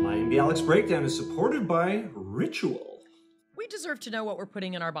and Bialik's breakdown is supported by Ritual. We deserve to know what we're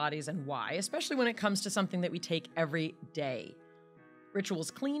putting in our bodies and why, especially when it comes to something that we take every day.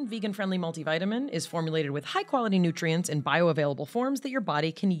 Ritual's clean, vegan-friendly multivitamin is formulated with high-quality nutrients in bioavailable forms that your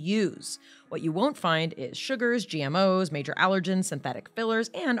body can use. What you won't find is sugars, GMOs, major allergens, synthetic fillers,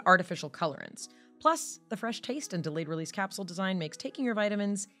 and artificial colorants. Plus, the fresh taste and delayed-release capsule design makes taking your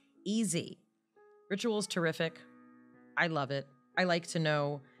vitamins easy. Ritual's terrific. I love it. I like to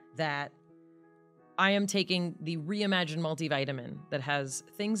know that I am taking the reimagined multivitamin that has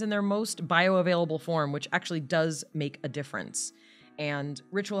things in their most bioavailable form, which actually does make a difference. And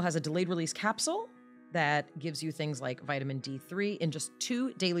Ritual has a delayed release capsule that gives you things like vitamin D3 in just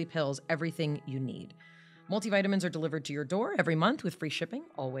 2 daily pills, everything you need. Multivitamins are delivered to your door every month with free shipping,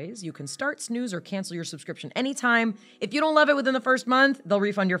 always. You can start, snooze, or cancel your subscription anytime. If you don't love it within the first month, they'll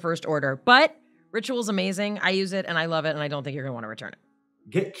refund your first order. But Ritual's amazing. I use it and I love it, and I don't think you're going to want to return it.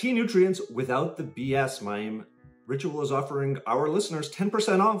 Get key nutrients without the BS, Mayim. Ritual is offering our listeners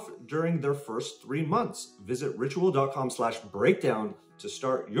 10% off during their first 3 months. Visit ritual.com/breakdown to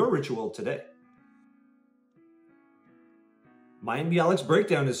start your ritual today. Mayim Bialik's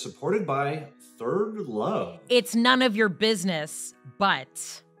Breakdown is supported by Third Love. It's none of your business,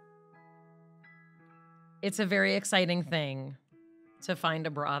 but it's a very exciting thing to find a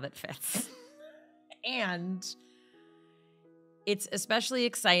bra that fits. And it's especially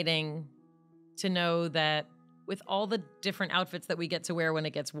exciting to know that with all the different outfits that we get to wear when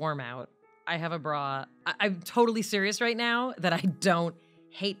it gets warm out, I have a bra. I'm totally serious right now that I don't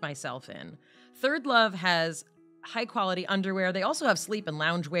hate myself in. Third Love has high-quality underwear. They also have sleep and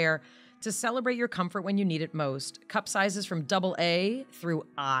loungewear to celebrate your comfort when you need it most. Cup sizes from AA through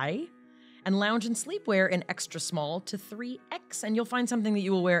I, and lounge and sleepwear in extra small to 3X, and you'll find something that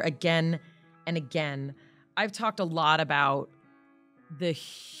you will wear again and again. I've talked a lot about the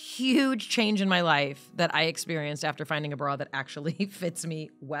huge change in my life that I experienced after finding a bra that actually fits me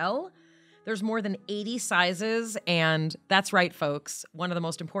well. There's more than 80 sizes, and that's right, folks. One of the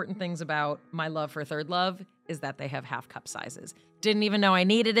most important things about my love for Third Love is that they have half cup sizes. Didn't even know I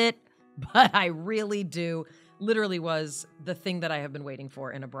needed it, but I really do. Literally was the thing that I have been waiting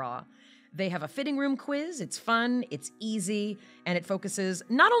for in a bra. They have a fitting room quiz. It's fun, it's easy, and it focuses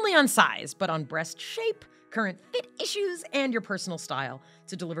not only on size, but on breast shape, current fit issues, and your personal style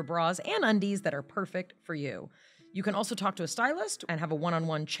to deliver bras and undies that are perfect for you. You can also talk to a stylist and have a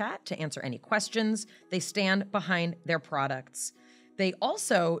one-on-one chat to answer any questions. They stand behind their products. They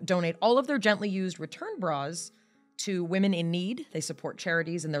also donate all of their gently used return bras to women in need. They support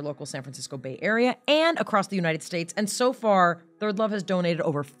charities in their local San Francisco Bay Area and across the United States. And so far, Third Love has donated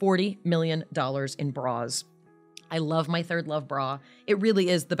over $40 million in bras. I love my Third Love bra. It really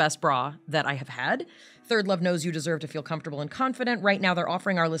is the best bra that I have had. Third Love knows you deserve to feel comfortable and confident. Right now, they're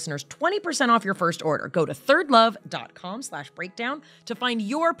offering our listeners 20% off your first order. Go to thirdlove.com/breakdown to find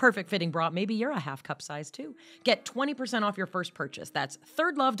your perfect fitting bra. Maybe you're a half cup size too. Get 20% off your first purchase. That's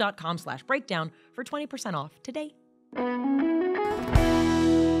thirdlove.com/breakdown for 20% off today.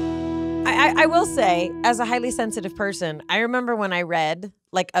 I will say, as a highly sensitive person, I remember when I read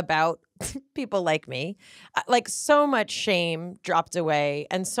about people like me, so much shame dropped away,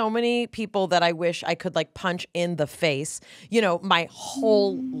 and so many people that I wish I could punch in the face, my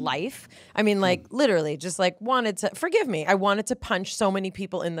whole life. I mean, literally just wanted to, forgive me, I wanted to punch so many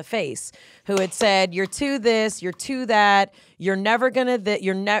people in the face who had said, you're too this, you're too that, you're never gonna,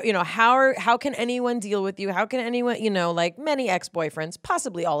 how can anyone deal with you? How can anyone, many ex-boyfriends,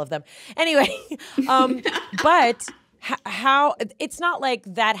 possibly all of them. Anyway, but how it's not like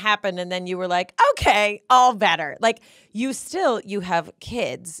that happened and then you were like, okay, all better. You have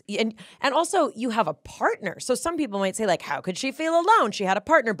kids and also you have a partner. So some people might say how could she feel alone? She had a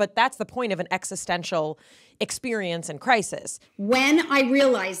partner, but that's the point of an existential experience and crisis. When I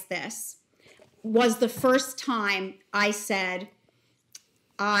realized this was the first time I said,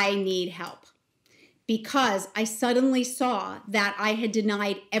 I need help, because I suddenly saw that I had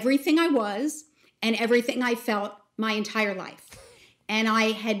denied everything I was and everything I felt my entire life. And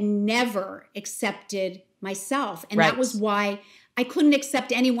I had never accepted myself. And that was why I couldn't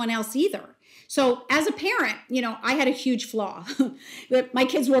accept anyone else either. So as a parent, I had a huge flaw that my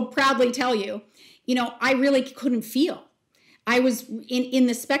kids will proudly tell you, I really couldn't feel. I was in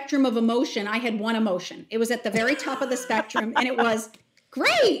the spectrum of emotion. I had one emotion. It was at the very top of the spectrum, and it was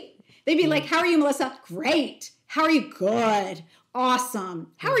great. They'd be like, how are you, Melissa? Great. How are you? Good.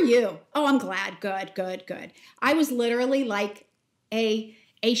 Awesome. How are you? Oh, I'm glad. Good, good, good. I was literally like a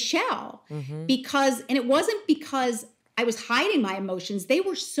shell because, and it wasn't because I was hiding my emotions. They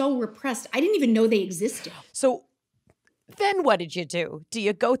were so repressed. I didn't even know they existed. So then what did you do? Do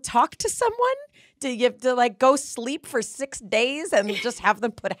you go talk to someone? Do you have to go sleep for 6 days and just have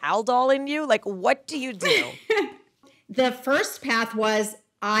them put Haldol in you? What do you do? The first path was,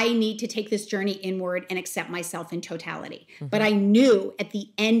 I need to take this journey inward and accept myself in totality. But I knew at the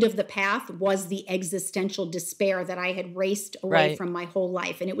end of the path was the existential despair that I had raced away from my whole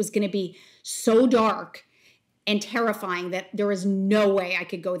life. And it was going to be so dark and terrifying that there was no way I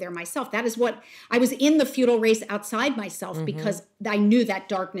could go there myself. That is what I was in, the futile race outside myself, because I knew that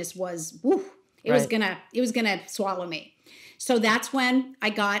darkness was, it was gonna swallow me. So that's when I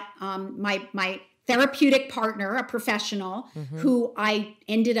got my therapeutic partner, a professional, who I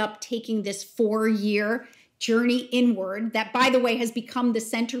ended up taking this 4-year journey inward that, by the way, has become the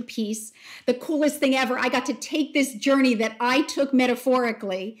centerpiece, the coolest thing ever. I got to take this journey that I took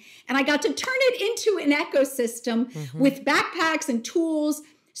metaphorically, and I got to turn it into an ecosystem with backpacks and tools.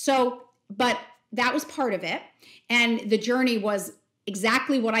 So, but that was part of it. And the journey was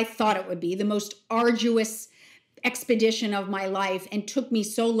exactly what I thought it would be, the most arduous expedition of my life, and took me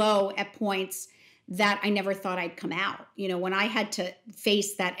so low at points that I never thought I'd come out. You know, when I had to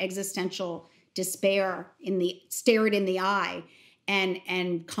face that existential despair, stare it in the eye,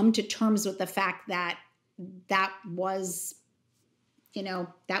 and come to terms with the fact that that was, you know,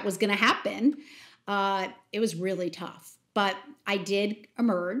 that was going to happen. It was really tough, but I did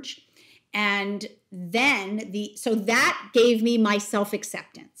emerge. And then so that gave me my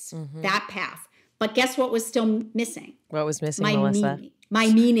self-acceptance, that path. But guess what was still missing? What was missing, Melissa? My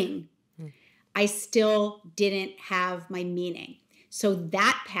meaning. I still didn't have my meaning. So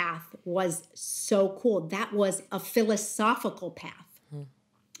that path was so cool. That was a philosophical path.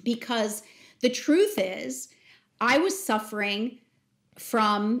 Because the truth is, I was suffering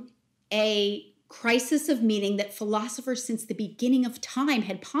from a crisis of meaning that philosophers since the beginning of time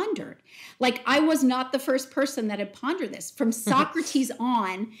had pondered. Like, I was not the first person that had pondered this. From Socrates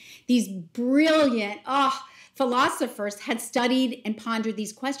on, these brilliant philosophers had studied and pondered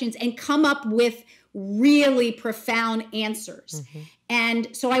these questions and come up with really profound answers.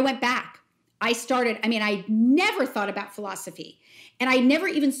 And so I went back. I never thought about philosophy. And I never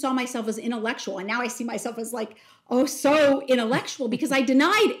even saw myself as intellectual. And now I see myself as like, so intellectual, because I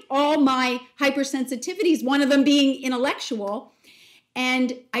denied all my hypersensitivities, one of them being intellectual.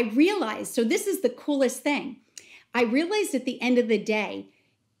 And I realized, so this is the coolest thing. I realized at the end of the day,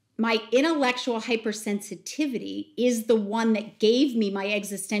 my intellectual hypersensitivity is the one that gave me my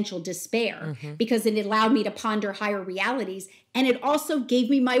existential despair, because it allowed me to ponder higher realities. And it also gave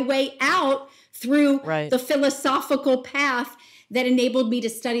me my way out through the philosophical path that enabled me to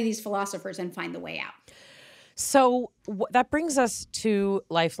study these philosophers and find the way out. So that brings us to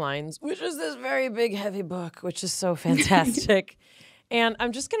Lifelines, which is this very big, heavy book, which is so fantastic. And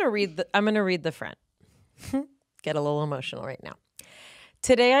I'm just going to read the front. Get a little emotional right now.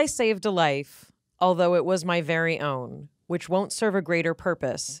 Today I saved a life, although it was my very own, which won't serve a greater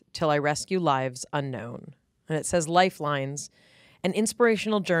purpose till I rescue lives unknown. And it says Lifelines, an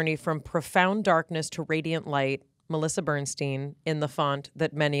inspirational journey from profound darkness to radiant light, Melissa Bernstein, in the font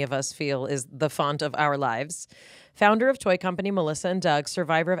that many of us feel is the font of our lives. Founder of toy company Melissa and Doug,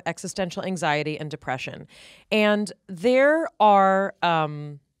 survivor of existential anxiety and depression. And there are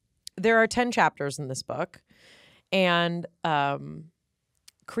 10 chapters in this book. And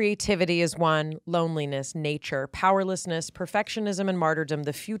creativity is one, loneliness, nature, powerlessness, perfectionism and martyrdom,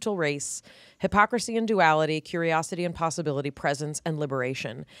 the futile race, hypocrisy and duality, curiosity and possibility, presence and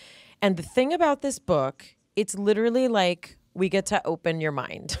liberation. And the thing about this book, it's literally like we get to open your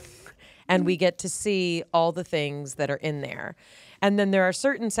mind and we get to see all the things that are in there. And then there are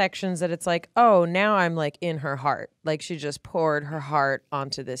certain sections that it's like, oh, now I'm like in her heart. Like she just poured her heart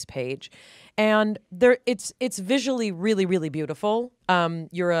onto this page. And it's visually really, really beautiful.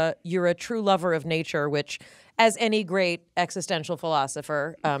 You're a true lover of nature, which, as any great existential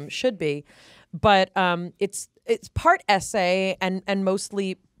philosopher should be. But it's part essay and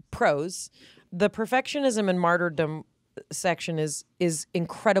mostly prose. The perfectionism and martyrdom section is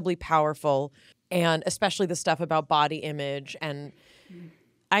incredibly powerful, and especially the stuff about body image. And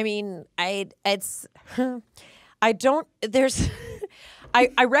I mean, I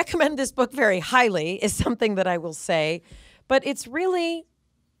recommend this book very highly, is something that I will say, but it's very,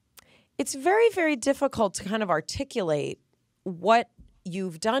 very difficult to kind of articulate what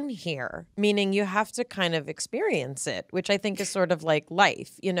you've done here, meaning you have to kind of experience it, which I think is sort of like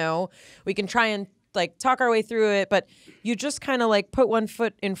life, you know? We can try and like talk our way through it, but you just kind of like put one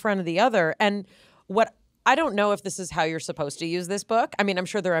foot in front of the other. And I don't know if this is how you're supposed to use this book. I mean, I'm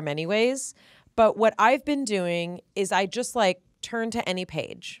sure there are many ways, but what I've been doing is I just like turn to any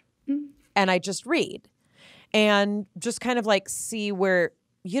page and I just read and just kind of like see what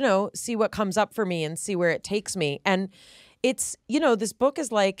comes up for me and see where it takes me. And it's, this book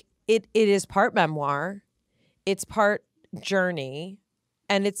is like, it is part memoir, it's part journey,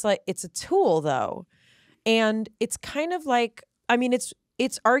 and it's like, it's a tool though. And it's kind of like, I mean, it's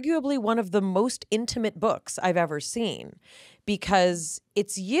arguably one of the most intimate books I've ever seen, because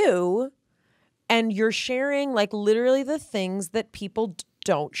it's you and you're sharing like literally the things that people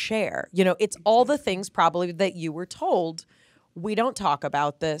don't share. It's all the things probably that you were told. We don't talk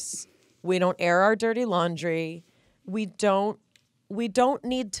about this. We don't air our dirty laundry. We don't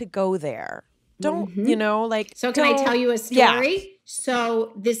need to go there. Don't, you know, like. So can I tell you a story? Yeah.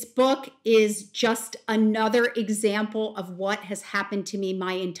 So this book is just another example of what has happened to me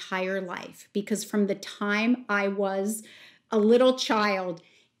my entire life. Because from the time I was a little child,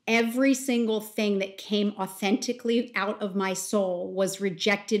 every single thing that came authentically out of my soul was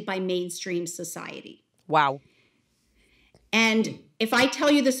rejected by mainstream society. Wow. And if I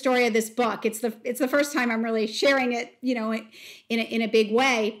tell you the story of this book, it's the first time I'm really sharing it, you know, in a big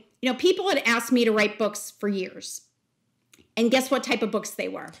way. You know, people had asked me to write books for years. And guess what type of books they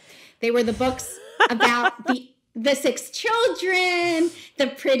were? They were the books about the 6 children, the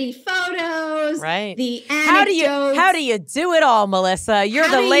pretty photos, right? The anecdotes. How do you do it all, Melissa? You're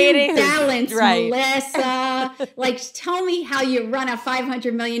the lady who balance, right. Melissa. Like, tell me how you run a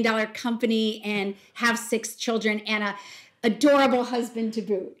 $500 million company and have 6 children and a adorable husband to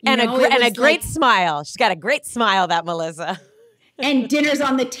boot. And a great smile. She's got a great smile, that Melissa. And dinner's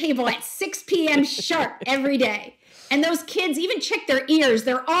on the table at 6 p.m. sharp every day. And those kids even check their ears.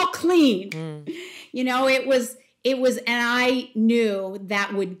 They're all clean. You know, it was, and I knew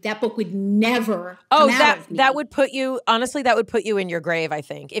that book would never come out of me. That would put you, honestly, that would put you in your grave, I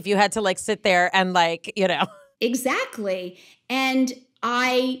think, if you had to like sit there and like, you know. Exactly. And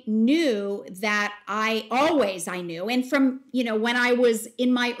I knew that I knew. And from, you know, when I was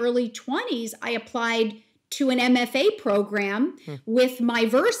in my early 20s, I applied to an MFA program with my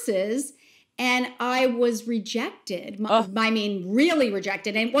verses. And I was rejected. I mean, really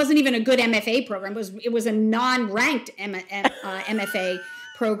rejected. And it wasn't even a good MFA program. It was a non-ranked MFA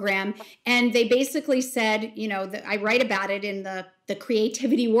program. And they basically said, you know, I write about it in the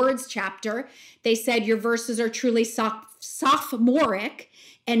creativity words chapter. They said your verses are truly sophomoric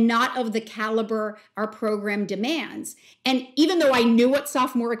and not of the caliber our program demands. And even though I knew what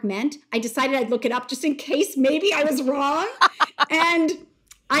sophomoric meant, I decided I'd look it up just in case maybe I was wrong. And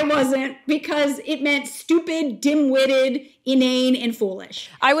I wasn't, because it meant stupid, dim-witted, inane, and foolish.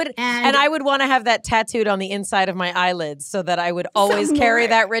 I would want to have that tattooed on the inside of my eyelids so that I would always carry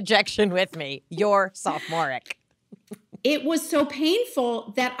that rejection with me. You're sophomoric. It was so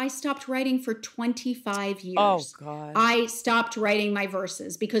painful that I stopped writing for 25 years. Oh, God. I stopped writing my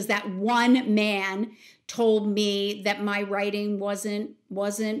verses because that one man told me that my writing wasn't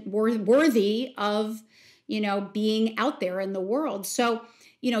worthy of, you know, being out there in the world. So,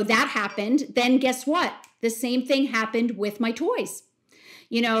 you know, that happened. Then guess what? The same thing happened with my toys.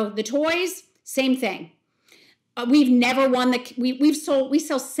 You know, the toys, same thing. We've never won we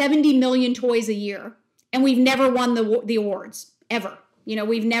sell 70 million toys a year, and we've never won the awards ever. You know,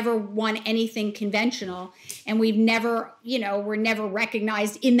 we've never won anything conventional, and we've never, you know, we're never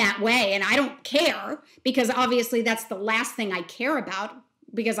recognized in that way. And I don't care, because obviously that's the last thing I care about,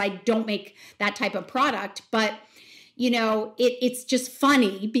 because I don't make that type of product. But you know, it's just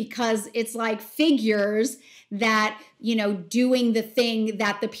funny because it's like figures that, you know, doing the thing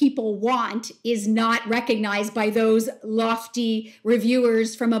that the people want is not recognized by those lofty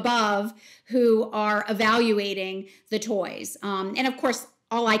reviewers from above who are evaluating the toys. And of course,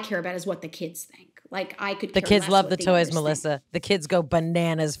 all I care about is what the kids think. Like, I could care The kids less love what the the toys, others Melissa. think. The kids go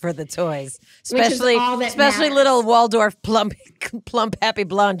bananas for the toys. Which is all that Especially matters. little Waldorf plump, happy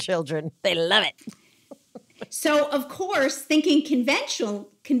blonde children. They love it. So, of course, thinking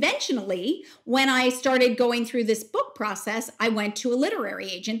conventionally, when I started going through this book process, I went to a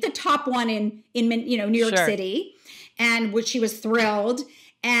literary agent, the top one in you know, New York City, and which she was thrilled.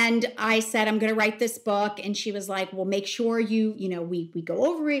 And I said, I'm going to write this book. And she was like, well, make sure you know, we go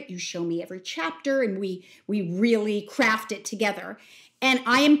over it. You show me every chapter, and we really craft it together. And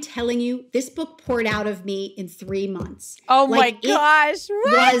I am telling you, this book poured out of me in 3 months. Oh, like, my gosh.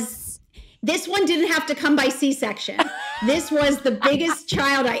 This one didn't have to come by C-section. This was the biggest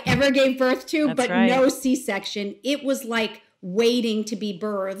child I ever gave birth to, no C-section. It was like waiting to be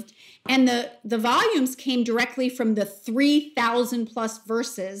birthed. And the volumes came directly from the 3,000 plus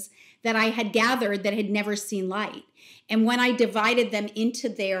verses that I had gathered that had never seen light. And when I divided them into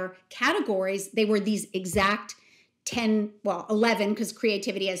their categories, they were these exact 11, because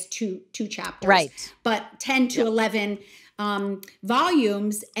creativity has two chapters. Right. But 10 to 11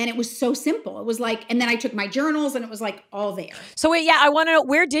 volumes, and it was so simple. It was like, and then I took my journals, and it was like all there. So wait, I want to know,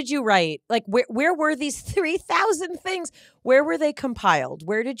 where did you write? Like, where were these 3,000 things? Where were they compiled?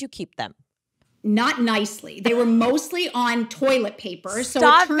 Where did you keep them? Not nicely. They were mostly on toilet paper. So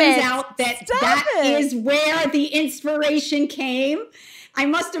it turns out that is where the inspiration came. I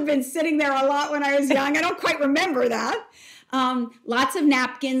must have been sitting there a lot when I was young. I don't quite remember that. Lots of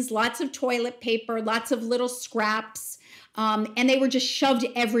napkins, lots of toilet paper, lots of little scraps. And they were just shoved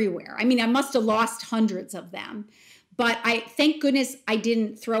everywhere. I mean, I must have lost hundreds of them. But thank goodness I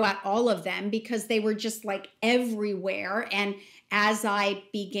didn't throw out all of them because they were just like everywhere. And as I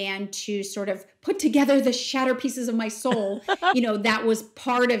began to sort of put together the shattered pieces of my soul, that was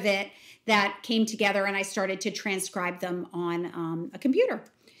part of it that came together, and I started to transcribe them on a computer.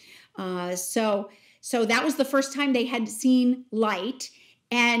 So that was the first time they had seen light.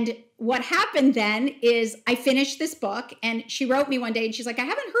 And what happened then is I finished this book, and she wrote me one day and she's like, I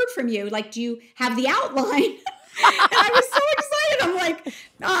haven't heard from you. Like, do you have the outline? And I was so excited. I'm like,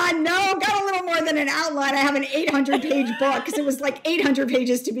 no, got a little more than an outline. I have an 800-page book because it was like 800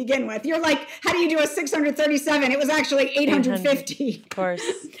 pages to begin with. You're like, how do you do a 637? It was actually 850. Of course.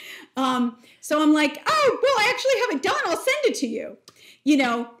 So I'm like, oh, well, I actually have it done. I'll send it to you,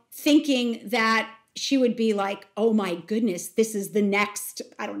 thinking that she would be like, oh my goodness, this is the next,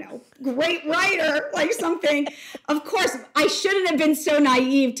 I don't know, great writer, like something. Of course, I shouldn't have been so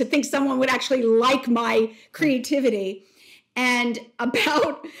naive to think someone would actually like my creativity. And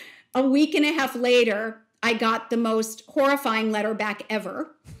about a week and a half later, I got the most horrifying letter back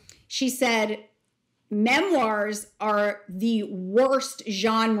ever. She said, memoirs are the worst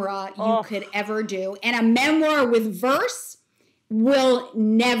genre you could ever do. And a memoir with verse will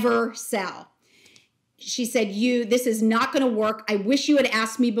never sell. She said, this is not going to work. I wish you had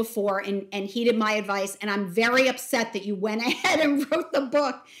asked me before and heeded my advice. And I'm very upset that you went ahead and wrote the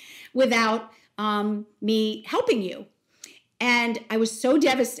book without me helping you. And I was so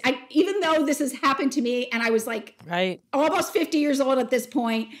devastated, even though this has happened to me, and I was like almost 50 years old at this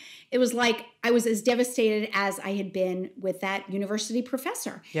point. It was like I was as devastated as I had been with that university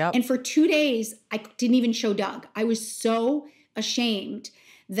professor. Yep. And for 2 days, I didn't even show Doug. I was so ashamed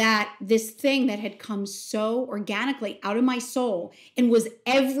that this thing that had come so organically out of my soul and was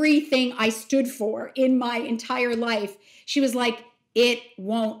everything I stood for in my entire life, she was like, it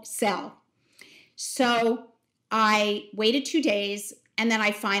won't sell. So I waited 2 days, and then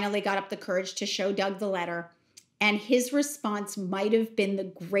I finally got up the courage to show Doug the letter. And his response might have been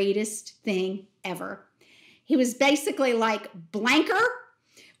the greatest thing ever. He was basically like, blanker,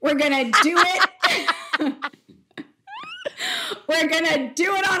 we're going to do it. We're going to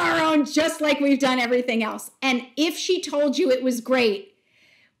do it on our own, just like we've done everything else. And if she told you it was great,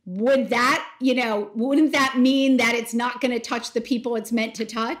 wouldn't that mean that it's not going to touch the people it's meant to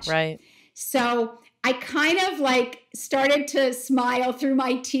touch? Right. So I kind of like started to smile through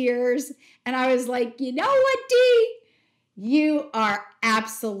my tears. And I was like, you know what, Dee? You are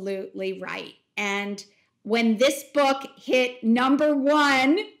absolutely right. And when this book hit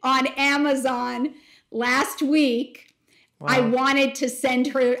 #1 on Amazon last week, I wanted to send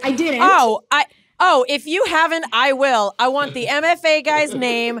her. I didn't. If you haven't, I will. I want the MFA guy's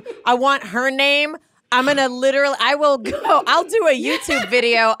name. I want her name. I'm going to I will go. I'll do a YouTube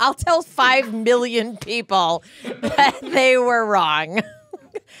video. I'll tell 5 million people that they were wrong.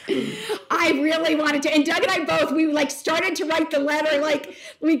 I really wanted to. And Doug and I both, we like started to write the letter, like,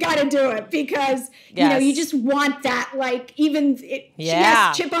 we got to do it because, you just want that, like, she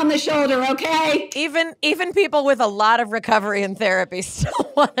has chip on the shoulder, okay? Even people with a lot of recovery and therapy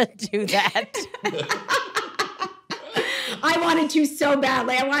still want to do that. I wanted to so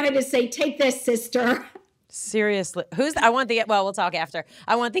badly. I wanted to say, take this, sister. Seriously. We'll talk after.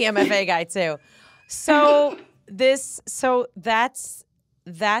 I want the MFA guy too. So that's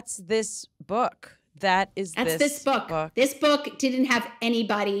this book. That's this book. This book didn't have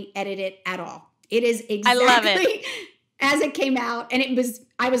anybody edit it at all. It is exactly as it came out. And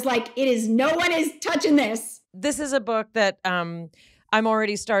I was like, no one is touching this. This is a book that I'm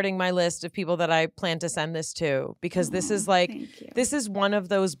already starting my list of people that I plan to send this to, because this is one of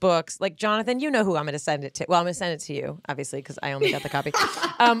those books. Like, Jonathan, you know who I'm going to send it to. Well, I'm going to send it to you, obviously, because I only got the copy.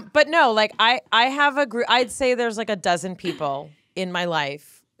 But no, like I have a group. I'd say there's like a dozen people in my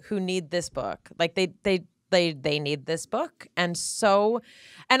life who need this book. Like they need this book. And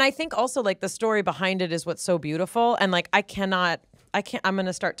I think also like the story behind it is what's so beautiful. And like, I'm going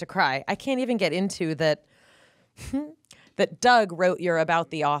to start to cry. I can't even get into that. That Doug wrote you're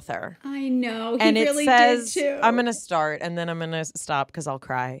about the author. I know. And he really did too. I'm going to start and then I'm going to stop because I'll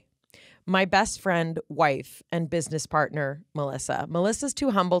cry. My best friend, wife, and business partner, Melissa. Melissa's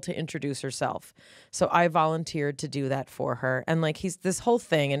too humble to introduce herself. So I volunteered to do that for her. And like, he's this whole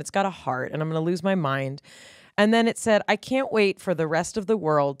thing and it's got a heart and I'm going to lose my mind. And then it said, I can't wait for the rest of the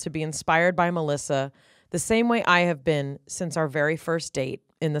world to be inspired by Melissa the same way I have been since our very first date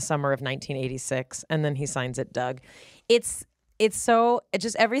in the summer of 1986. And then he signs it, Doug. It's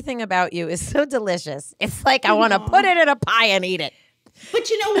just everything about you is so delicious. It's like I want to put it in a pie and eat it. But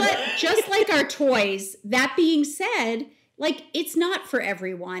you know what? Just like our toys, that being said, like, it's not for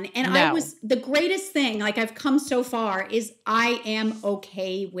everyone. And No. the greatest thing, like, I've come so far is I am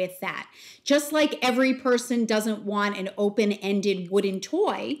okay with that. Just like every person doesn't want an open-ended wooden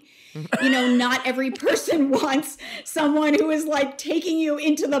toy, not every person wants someone who is like taking you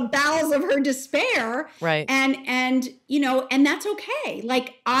into the bowels of her despair. Right. And that's okay.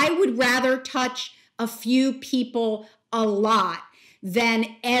 Like, I would rather touch a few people a lot than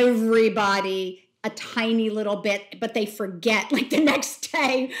everybody a tiny little bit, but they forget like the next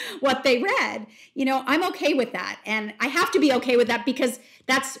day what they read. I'm okay with that. And I have to be okay with that because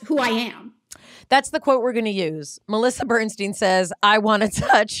that's who I am. That's the quote we're going to use. Melissa Bernstein says, I want to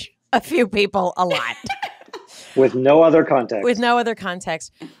touch a few people a lot. With no other context. With no other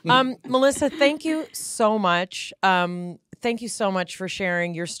context. Melissa, thank you so much. Thank you so much for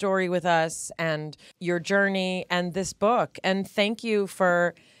sharing your story with us and your journey and this book. And thank you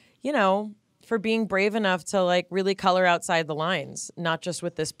for, for being brave enough to like really color outside the lines, not just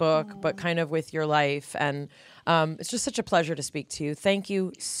with this book, but kind of with your life. And it's just such a pleasure to speak to you. Thank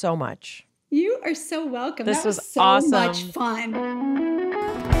you so much. You are so welcome. This that was so awesome. much fun.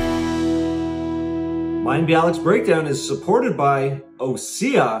 Mayim Bialik's breakdown is supported by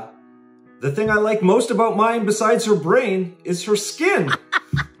Osea. The thing I like most about Mayim besides her brain is her skin.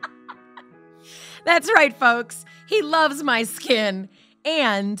 That's right, folks. He loves my skin.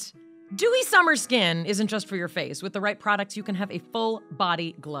 And dewy summer skin isn't just for your face. With the right products, you can have a full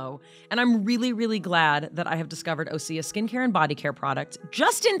body glow. And I'm really, really glad that I have discovered Osea skincare and body care product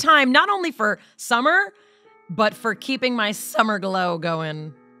just in time, not only for summer, but for keeping my summer glow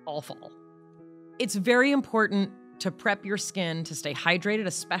going all fall. It's very important to prep your skin to stay hydrated,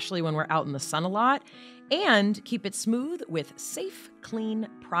 especially when we're out in the sun a lot, and keep it smooth with safe, clean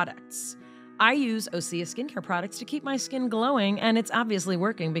products. I use Osea skincare products to keep my skin glowing, and it's obviously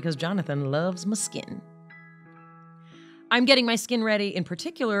working because Jonathan loves my skin. I'm getting my skin ready in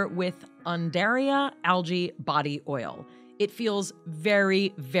particular with Undaria Algae Body Oil. It feels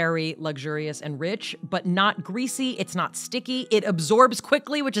very, very luxurious and rich, but not greasy. It's not sticky. It absorbs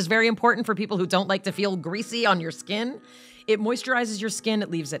quickly, which is very important for people who don't like to feel greasy on your skin. It moisturizes your skin. It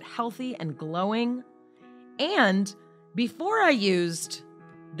leaves it healthy and glowing. And before I used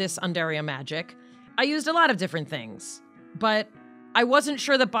this Undaria magic, I used a lot of different things, but I wasn't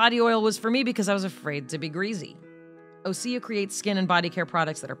sure that body oil was for me because I was afraid to be greasy. Osea creates skin and body care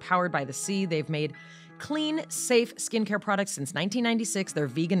products that are powered by the sea. They've made clean, safe skincare products since 1996. They're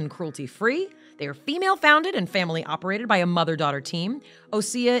vegan and cruelty-free. They are female-founded and family-operated by a mother-daughter team.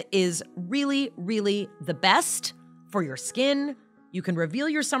 Osea is really, really the best for your skin. You can reveal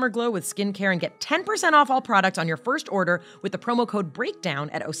your summer glow with skincare and get 10% off all products on your first order with the promo code BREAKDOWN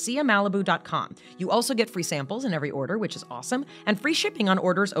at OseaMalibu.com. You also get free samples in every order, which is awesome, and free shipping on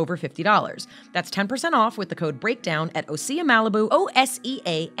orders over $50. That's 10% off with the code BREAKDOWN at OseaMalibu,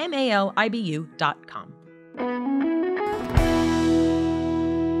 OseaMalibu.com.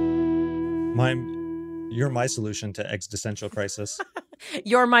 Mayim, you're my solution to existential crisis.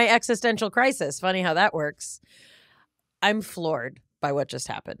 You're my existential crisis. Funny how that works. I'm floored by what just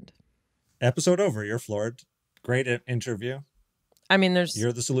happened. Episode over. You're floored. Great interview. I mean,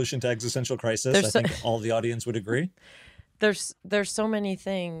 you're the solution to existential crisis. I think all the audience would agree. There's so many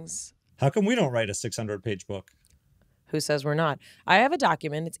things. How come we don't write a 600-page book? Who says we're not? I have a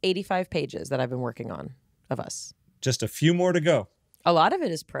document. It's 85 pages that I've been working on of us. Just a few more to go. A lot of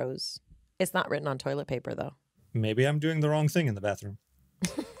it is prose. It's not written on toilet paper, though. Maybe I'm doing the wrong thing in the bathroom.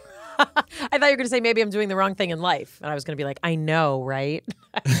 I thought you were going to say maybe I'm doing the wrong thing in life. And I was going to be like, I know, right?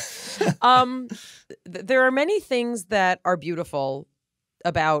 There are many things that are beautiful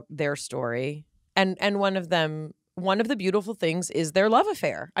about their story. And one of the beautiful things is their love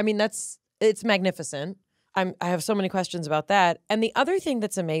affair. I mean, it's magnificent. I have so many questions about that. And the other thing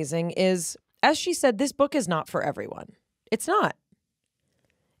that's amazing is, as she said, this book is not for everyone. It's not.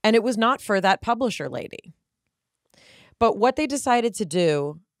 And it was not for that publisher lady. But what they decided to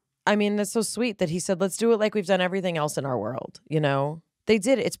do, I mean, that's so sweet that he said, let's do it like we've done everything else in our world. You know, they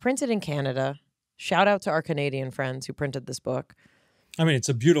did it. It's printed in Canada. Shout out to our Canadian friends who printed this book. I mean, it's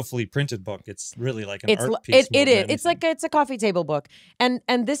a beautifully printed book. It's really like an art piece. It is. It's like it's a coffee table book. And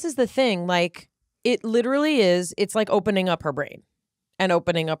this is the thing, like, it literally is. It's like opening up her brain and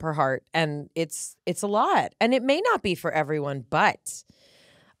opening up her heart. And it's a lot. And it may not be for everyone, but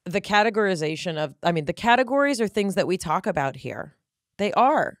the categorization of, the categories are things that we talk about here. They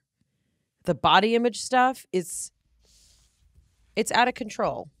are. The body image stuff it's out of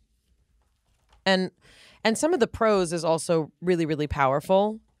control. And some of the prose is also really, really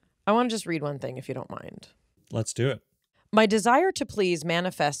powerful. I want to just read one thing if you don't mind. Let's do it. My desire to please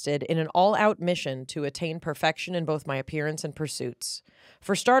manifested in an all-out mission to attain perfection in both my appearance and pursuits.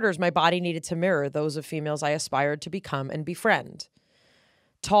 For starters, my body needed to mirror those of females I aspired to become and befriend.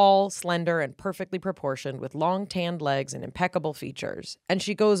 Tall, slender, and perfectly proportioned with long tanned legs and impeccable features. And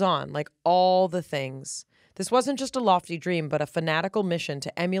she goes on, like all the things. This wasn't just a lofty dream, but a fanatical mission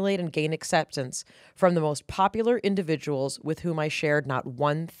to emulate and gain acceptance from the most popular individuals with whom I shared not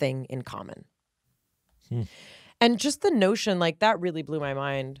one thing in common. And just the notion, like, that really blew my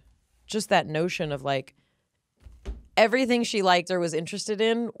mind. Just that notion of, like, everything she liked or was interested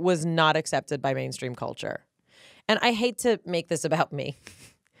in was not accepted by mainstream culture. And I hate to make this about me,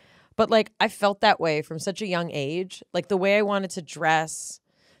 but, like, I felt that way from such a young age. Like, the way I wanted to dress,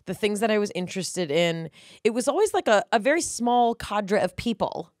 the things that I was interested in, it was always like a very small cadre of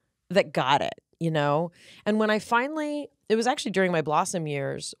people that got it, you know? And when I finally, it was actually during my Blossom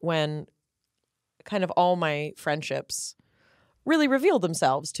years when kind of all my friendships really revealed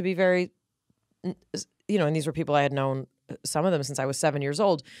themselves to be very, you know, and these were people I had known, some of them since I was 7 years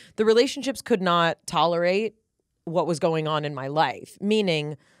old. The relationships could not tolerate what was going on in my life,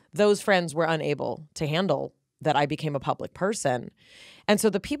 meaning those friends were unable to handle that I became a public person. And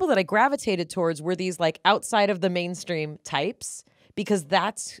so the people that I gravitated towards were these like outside of the mainstream types, because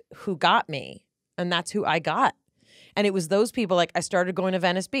that's who got me and that's who I got. And it was those people, like, I started going to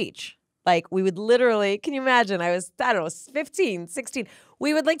Venice Beach. Like, we would literally, can you imagine? I don't know, 15, 16.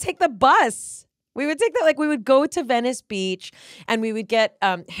 We would like take the bus. We would take that, like, we would go to Venice Beach and we would get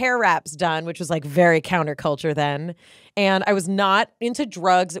hair wraps done, which was like very counterculture then. And I was not into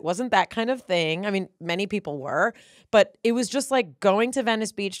drugs. It wasn't that kind of thing. I mean, many people were, but it was just like going to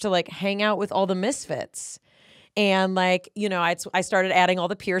Venice Beach to like hang out with all the misfits. And like, you know, I started adding all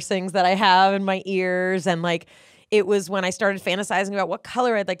the piercings that I have in my ears. And like, it was when I started fantasizing about what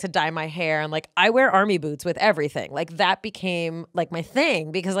color I'd like to dye my hair. And like, I wear army boots with everything. Like, that became like my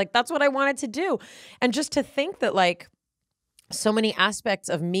thing because like, that's what I wanted to do. And just to think that like so many aspects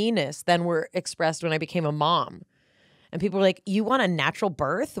of meanness then were expressed when I became a mom. And people were like, you want a natural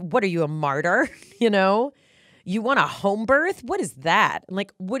birth? What are you, a martyr? You know, you want a home birth? What is that? And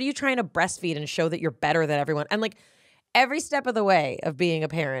like, what are you trying to breastfeed and show that you're better than everyone? And like, every step of the way of being a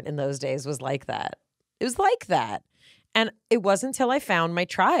parent in those days was like that. It was like that. And it wasn't until I found my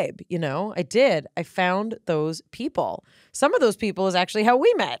tribe, you know, I found those people. Some of those people is actually how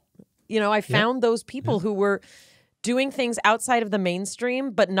we met. You know, I found those people who were doing things outside of the mainstream,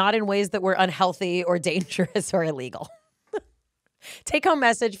 but not in ways that were unhealthy or dangerous or illegal. Take home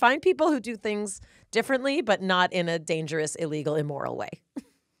message, find people who do things differently, but not in a dangerous, illegal, immoral way.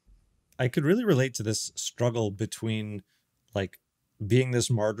 I could really relate to this struggle between like being this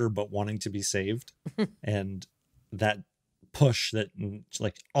martyr but wanting to be saved and that push that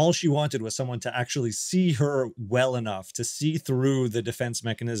like all she wanted was someone to actually see her well enough to see through the defense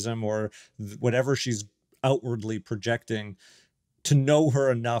mechanism or whatever she's outwardly projecting, to know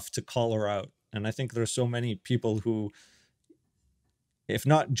her enough to call her out. And I think there's so many people who, if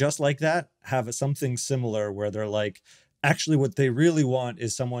not just like that, have something similar where they're like, actually what they really want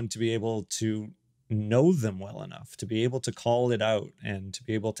is someone to be able to know them well enough to be able to call it out and to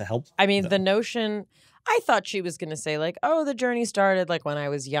be able to help. I mean, them. the notion, I thought she was going to say like, oh, the journey started like when I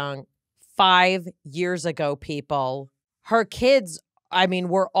was young. 5 years ago, people. Her kids, I mean,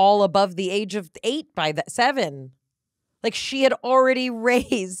 were all above the age of 8 by 7. Like, she had already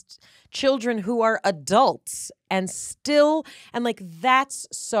raised children who are adults and still, and like, that's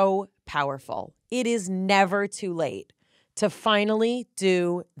so powerful. It is never too late to finally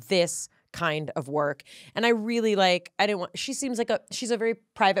do this kind of work. And I really like, I didn't want, she seems like she's a very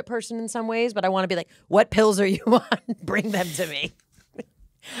private person in some ways, but I want to be like, what pills are you on? Bring them to me.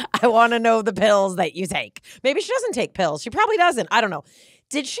 I want to know the pills that you take. Maybe she doesn't take pills. She probably doesn't. I don't know.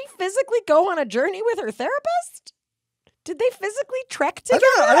 Did she physically go on a journey with her therapist? Did they physically trek together?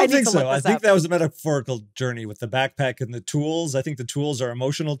 I don't think so. I think that was a metaphorical journey with the backpack and the tools. I think the tools are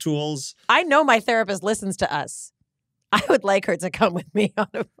emotional tools. I know my therapist listens to us. I would like her to come with me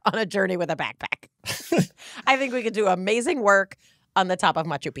on a journey with a backpack. I think we could do amazing work on the top of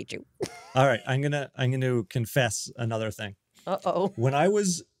Machu Picchu. All right, I'm gonna confess another thing. Uh-oh. When I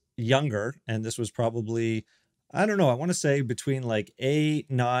was younger, and this was probably, I don't know, I want to say between like 8,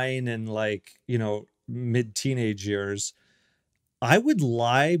 9 and like, you know, mid-teenage years, I would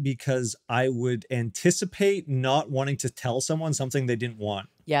lie because I would anticipate not wanting to tell someone something they didn't want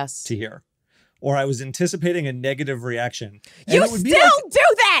to hear. Or I was anticipating a negative reaction. And you still do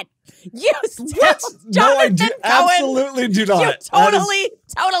that. You still, no, I do, absolutely do not. You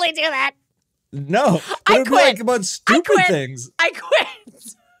totally do that. No, but it'd be like about stupid things. I quit.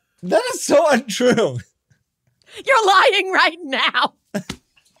 That is so untrue. You're lying right now.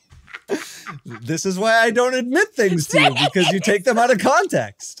 This is why I don't admit things to you, because you take them out of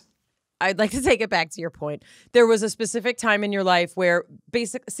context. I'd like to take it back to your point. There was a specific time in your life where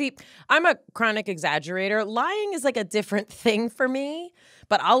I'm a chronic exaggerator. Lying is like a different thing for me,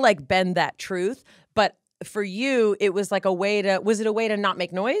 but I'll like bend that truth. But for you, it was like was it a way to not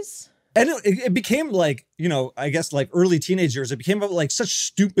make noise? And it became like, I guess like early teenage years, it became about like such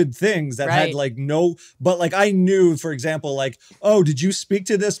stupid things that had like but like I knew, for example, like, oh, did you speak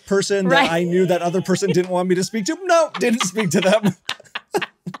to this person that I knew that other person didn't want me to speak to? No, didn't speak to them.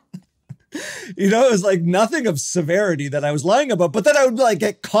 It was like nothing of severity that I was lying about, but then I would like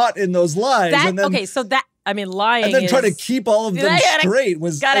get caught in those lies. Lying and then try to keep all of them straight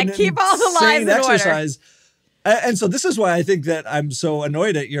was gotta keep all the lies in exercise. And so this is why I think that I'm so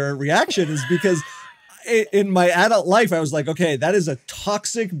annoyed at your reaction, is because in my adult life, I was like, okay, that is a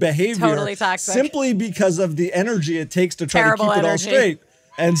toxic behavior. Totally toxic. Simply because of the energy it takes to try to keep it all straight.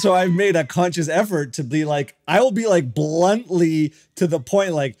 And so I've made a conscious effort to be like, I will be like bluntly to the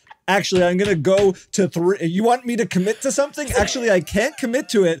point, like, actually, I'm going to go to 3. You want me to commit to something? Actually, I can't commit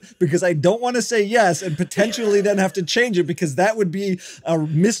to it because I don't want to say yes and potentially then have to change it, because that would be a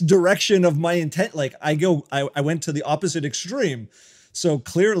misdirection of my intent. Like I went to the opposite extreme. So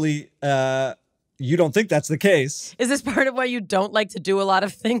clearly, you don't think that's the case. Is this part of why you don't like to do a lot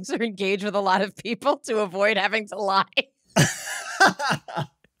of things or engage with a lot of people, to avoid having to lie?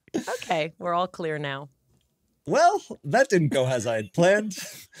 Okay, we're all clear now. Well, that didn't go as I had planned.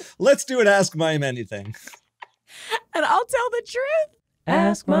 Let's do an Ask Mayim Anything. And I'll tell the truth.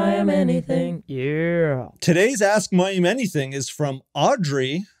 Ask Mayim anything. Yeah. Today's Ask Mayim Anything is from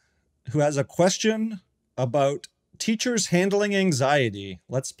Audrey, who has a question about teachers handling anxiety.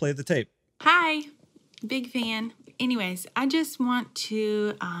 Let's play the tape. Hi, big fan. Anyways, I just want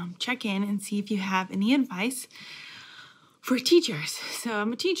to check in and see if you have any advice for teachers. So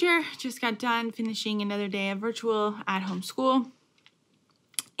I'm a teacher, just got done finishing another day of virtual at-home school.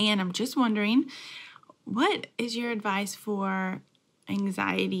 And I'm just wondering, what is your advice for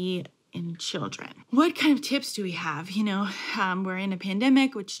anxiety in children? What kind of tips do we have? We're in a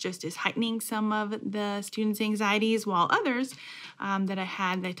pandemic, which just is heightening some of the students' anxieties, while others that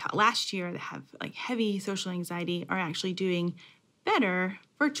I taught last year that have like heavy social anxiety are actually doing better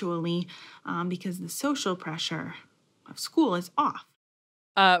virtually because the social pressure of school is off.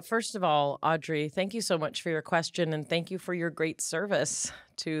 First of all, Audrey, thank you so much for your question, and thank you for your great service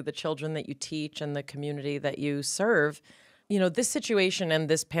to the children that you teach and the community that you serve. This situation and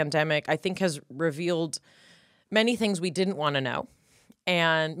this pandemic, I think, has revealed many things we didn't want to know,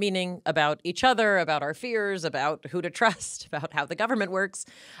 and meaning about each other, about our fears, about who to trust, about how the government works.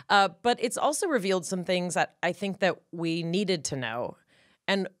 But it's also revealed some things that I think that we needed to know.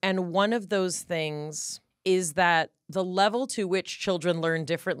 And one of those things is that the level to which children learn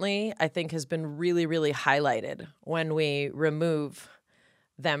differently, I think, has been really, really highlighted when we remove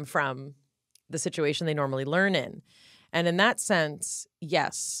them from the situation they normally learn in. And in that sense,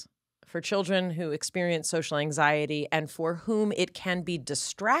 yes, for children who experience social anxiety and for whom it can be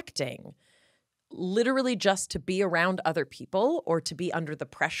distracting, literally just to be around other people or to be under the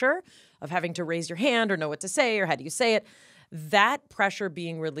pressure of having to raise your hand or know what to say or how do you say it, that pressure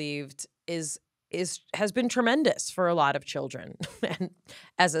being relieved has been tremendous for a lot of children. And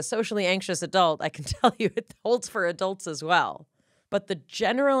as a socially anxious adult, I can tell you it holds for adults as well. But the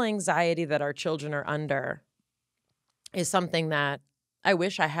general anxiety that our children are under is something that I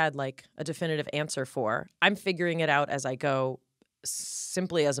wish I had like a definitive answer for. I'm figuring it out as I go,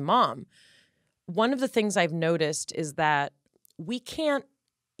 simply as a mom. One of the things I've noticed is that we can't,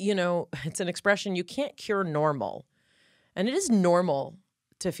 it's an expression, you can't cure normal. And it is normal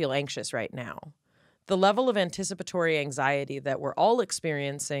to feel anxious right now. The level of anticipatory anxiety that we're all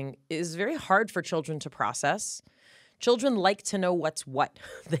experiencing is very hard for children to process. Children like to know what's what.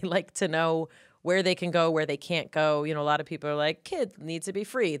 They like to know where they can go, where they can't go. A lot of people are like, kids need to be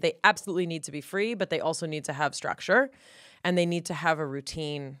free. They absolutely need to be free, but they also need to have structure and they need to have a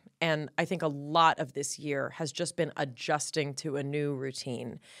routine. And I think a lot of this year has just been adjusting to a new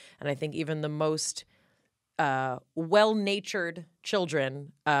routine. And I think even the most well-natured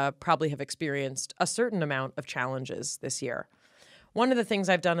children probably have experienced a certain amount of challenges this year. One of the things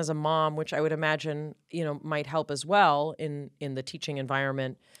I've done as a mom, which I would imagine, might help as well in the teaching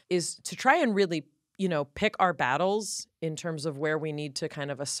environment, is to try and really, pick our battles in terms of where we need to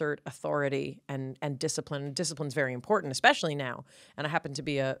kind of assert authority and discipline. Discipline's very important, especially now. And I happen to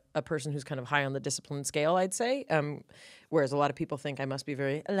be a person who's kind of high on the discipline scale, I'd say, whereas a lot of people think I must be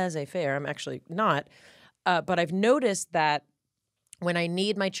very laissez-faire. I'm actually not. But I've noticed that when I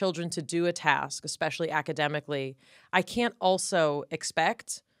need my children to do a task, especially academically, I can't also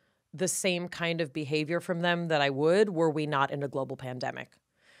expect the same kind of behavior from them that I would were we not in a global pandemic.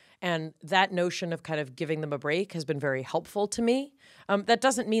 And that notion of kind of giving them a break has been very helpful to me. That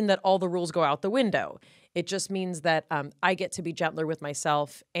doesn't mean that all the rules go out the window. It just means that I get to be gentler with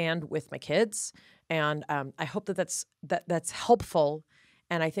myself and with my kids. And I hope that that's helpful.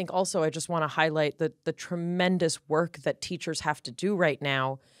 And I think also I just want to highlight the tremendous work that teachers have to do right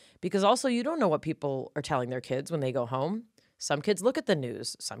now, because also you don't know what people are telling their kids when they go home. Some kids look at the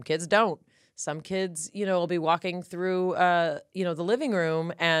news. Some kids don't. Some kids, will be walking through, the living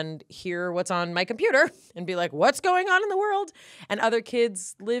room and hear what's on my computer and be like, what's going on in the world? And other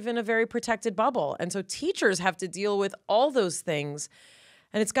kids live in a very protected bubble. And so teachers have to deal with all those things.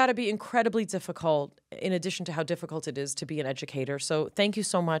 And it's got to be incredibly difficult, in addition to how difficult it is to be an educator. So thank you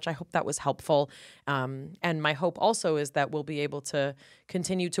so much. I hope that was helpful. And my hope also is that we'll be able to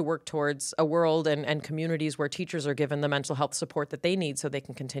continue to work towards a world and communities where teachers are given the mental health support that they need so they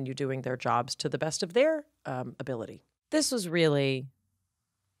can continue doing their jobs to the best of their ability. This was really,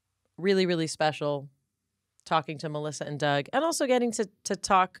 really, really special, talking to Melissa and Doug, and also getting to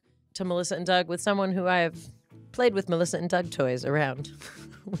talk to Melissa and Doug with someone who I have played with Melissa and Doug toys around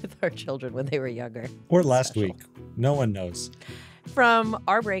with our children when they were younger. Or last week. No one knows. From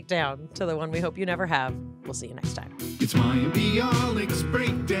our breakdown to the one we hope you never have, we'll see you next time. It's Mayim Bialik's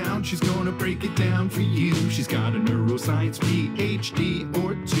breakdown. She's gonna break it down for you. She's got a neuroscience PhD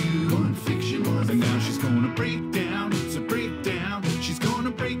or two. One fiction, one. And now she's gonna break down. It's a breakdown.